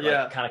sword that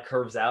Yeah. like kind of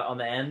curves out on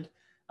the end.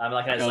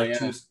 Like it has Oh, like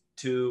yeah.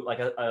 two like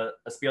a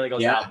spear that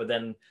goes Yeah. out, but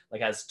then like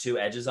has 2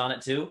 edges on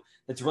it too.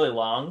 It's really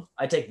long.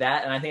 I take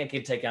that, and I think I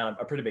could take down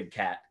a pretty big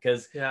cat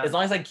because Yeah. as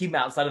long as I keep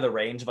them outside of the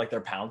range of like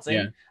their pouncing,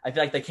 Yeah. I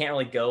feel like they can't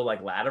really go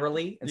like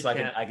laterally, and You so I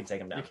can't. can take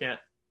them down. You can't.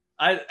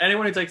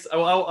 Anyone who takes.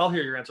 Oh, I'll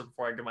hear your answer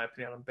before I give my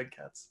opinion on big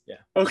cats.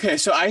 Okay,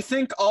 so I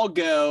think I'll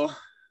go.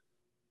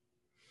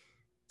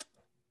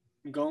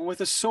 I'm going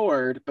with a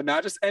sword, but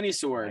not just any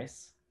sword.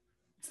 Nice.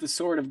 It's the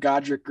sword of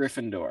Godric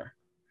Gryffindor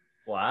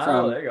Wow,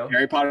 from there you go.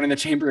 Harry Potter and the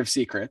Chamber of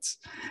Secrets.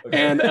 Okay.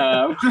 And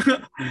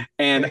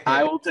and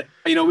I will,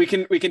 we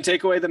can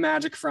take away the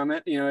magic from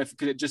it. If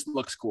it just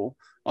looks cool,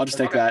 I'll just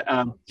take Okay.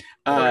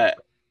 that.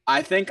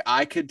 I think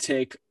I could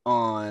take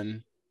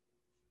on.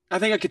 I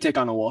think I could take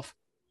on a wolf.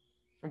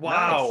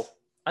 Wow. Nice.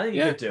 I think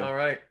you Yeah. could too. All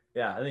right.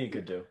 Yeah, I think you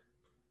could too.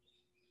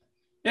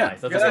 Yeah,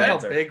 Nice. You That's guys a know good how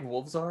answer. big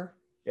wolves are?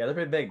 Yeah, they're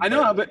pretty big. I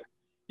know, but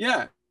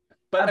yeah,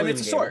 but I I mean, believe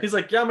it's a in sword. He's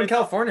like, yeah, I'm in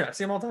California. I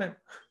see him all the time.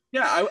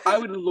 Yeah, I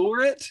would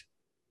lure it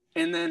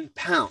and then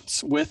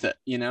pounce with it.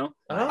 Oh,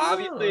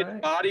 Obviously, its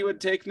alright. body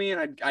would take me,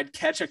 and I'd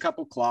catch a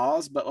couple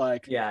claws, but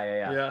like, Yeah.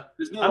 Yeah.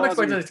 there's no I'm laws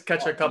expecting on- to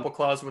catch a couple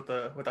claws with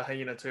a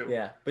hyena too.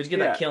 Yeah, but you get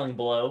Yeah. that killing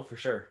blow for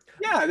sure.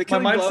 Yeah, the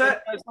killing blow,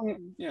 mindset- it's not gonna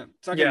Yeah,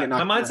 get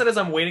my knocked mindset is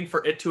I'm waiting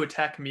for it to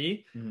attack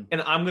me, Mhm.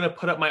 and I'm gonna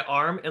put up my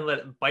arm and let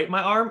it bite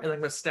my arm, and I'm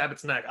gonna stab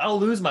its neck. I'll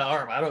lose my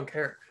arm. I don't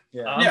care.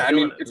 Yeah. I'm Yeah, I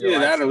mean, doing it. it's either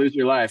that or lose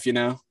your life.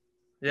 Yeah.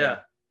 Yeah.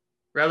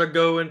 Rather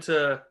go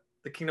into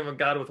the kingdom of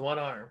God with one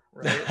arm,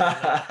 right? Is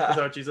that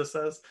what Jesus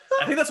says?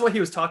 I think that's what he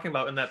was talking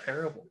about in that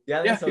parable.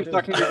 Yeah, I Yeah, think he's so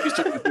talking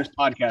about this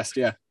podcast.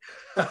 Yeah.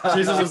 too.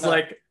 Jesus was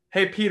like,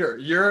 "Hey, Peter,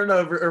 you're in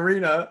an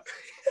arena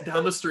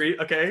down the street,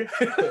 okay?"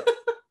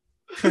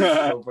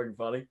 so freaking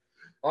funny.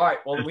 All right,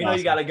 well, That's we know you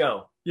awesome. got to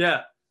go.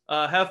 Yeah.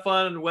 Have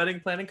fun wedding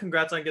planning.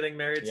 Congrats on getting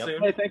married Yep.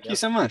 soon. Hey, thank you Yep.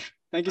 so much.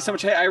 Thank you so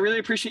much. Hey, I really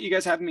appreciate you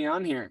guys having me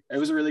on here. It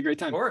was a really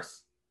great Of time.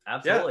 course.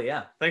 Absolutely,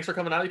 yeah. Thanks for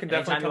coming out. You can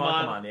Anytime definitely you come wanna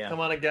on. come on, yeah. Come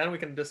on again. We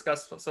can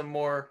discuss some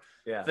more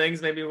Yeah.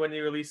 things. Maybe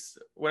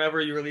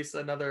whenever you release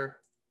another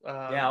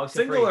I'll feel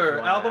single free if or you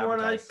wanna album or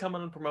not, advertise. come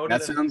on and promote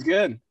That it sounds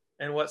good.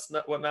 and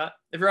whatnot.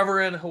 If you're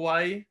ever in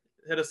Hawaii,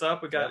 hit us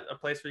up. We got a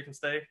place where you can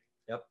stay.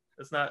 Yep.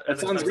 It's not That as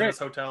sounds expensive great. as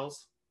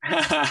hotels.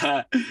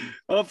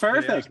 Well,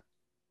 perfect.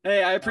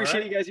 Hey, I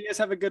appreciate right. you guys. You guys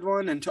have a good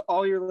one. And to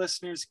all your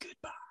listeners,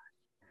 goodbye.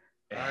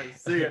 All right.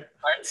 See ya.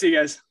 All right. See you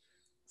guys.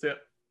 See ya.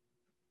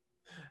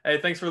 Hey,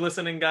 thanks for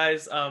listening,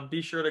 guys.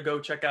 Be sure to go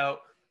check out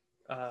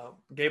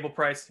Gable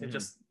Price. It Mhm.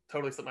 just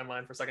totally slipped my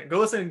mind for a second. Go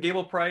listen to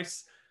Gable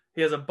Price.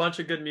 He has a bunch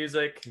of good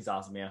music. He's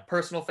awesome, yeah.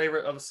 Personal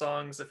favorite of the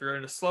songs, if you're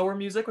into slower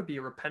music, would be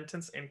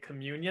Repentance and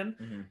Communion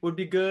Mhm. would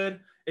be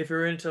good. If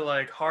you're into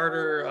like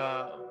harder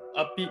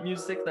upbeat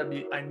music, that'd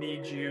be I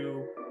Need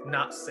You,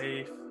 Not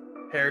Safe,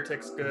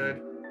 Heretic's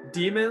good.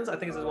 Demons, I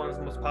think, is one of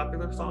his most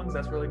popular songs.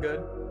 That's really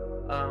good.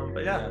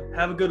 But yeah,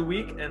 have a good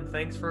week and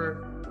thanks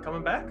for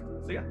coming back.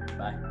 See ya.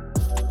 Bye.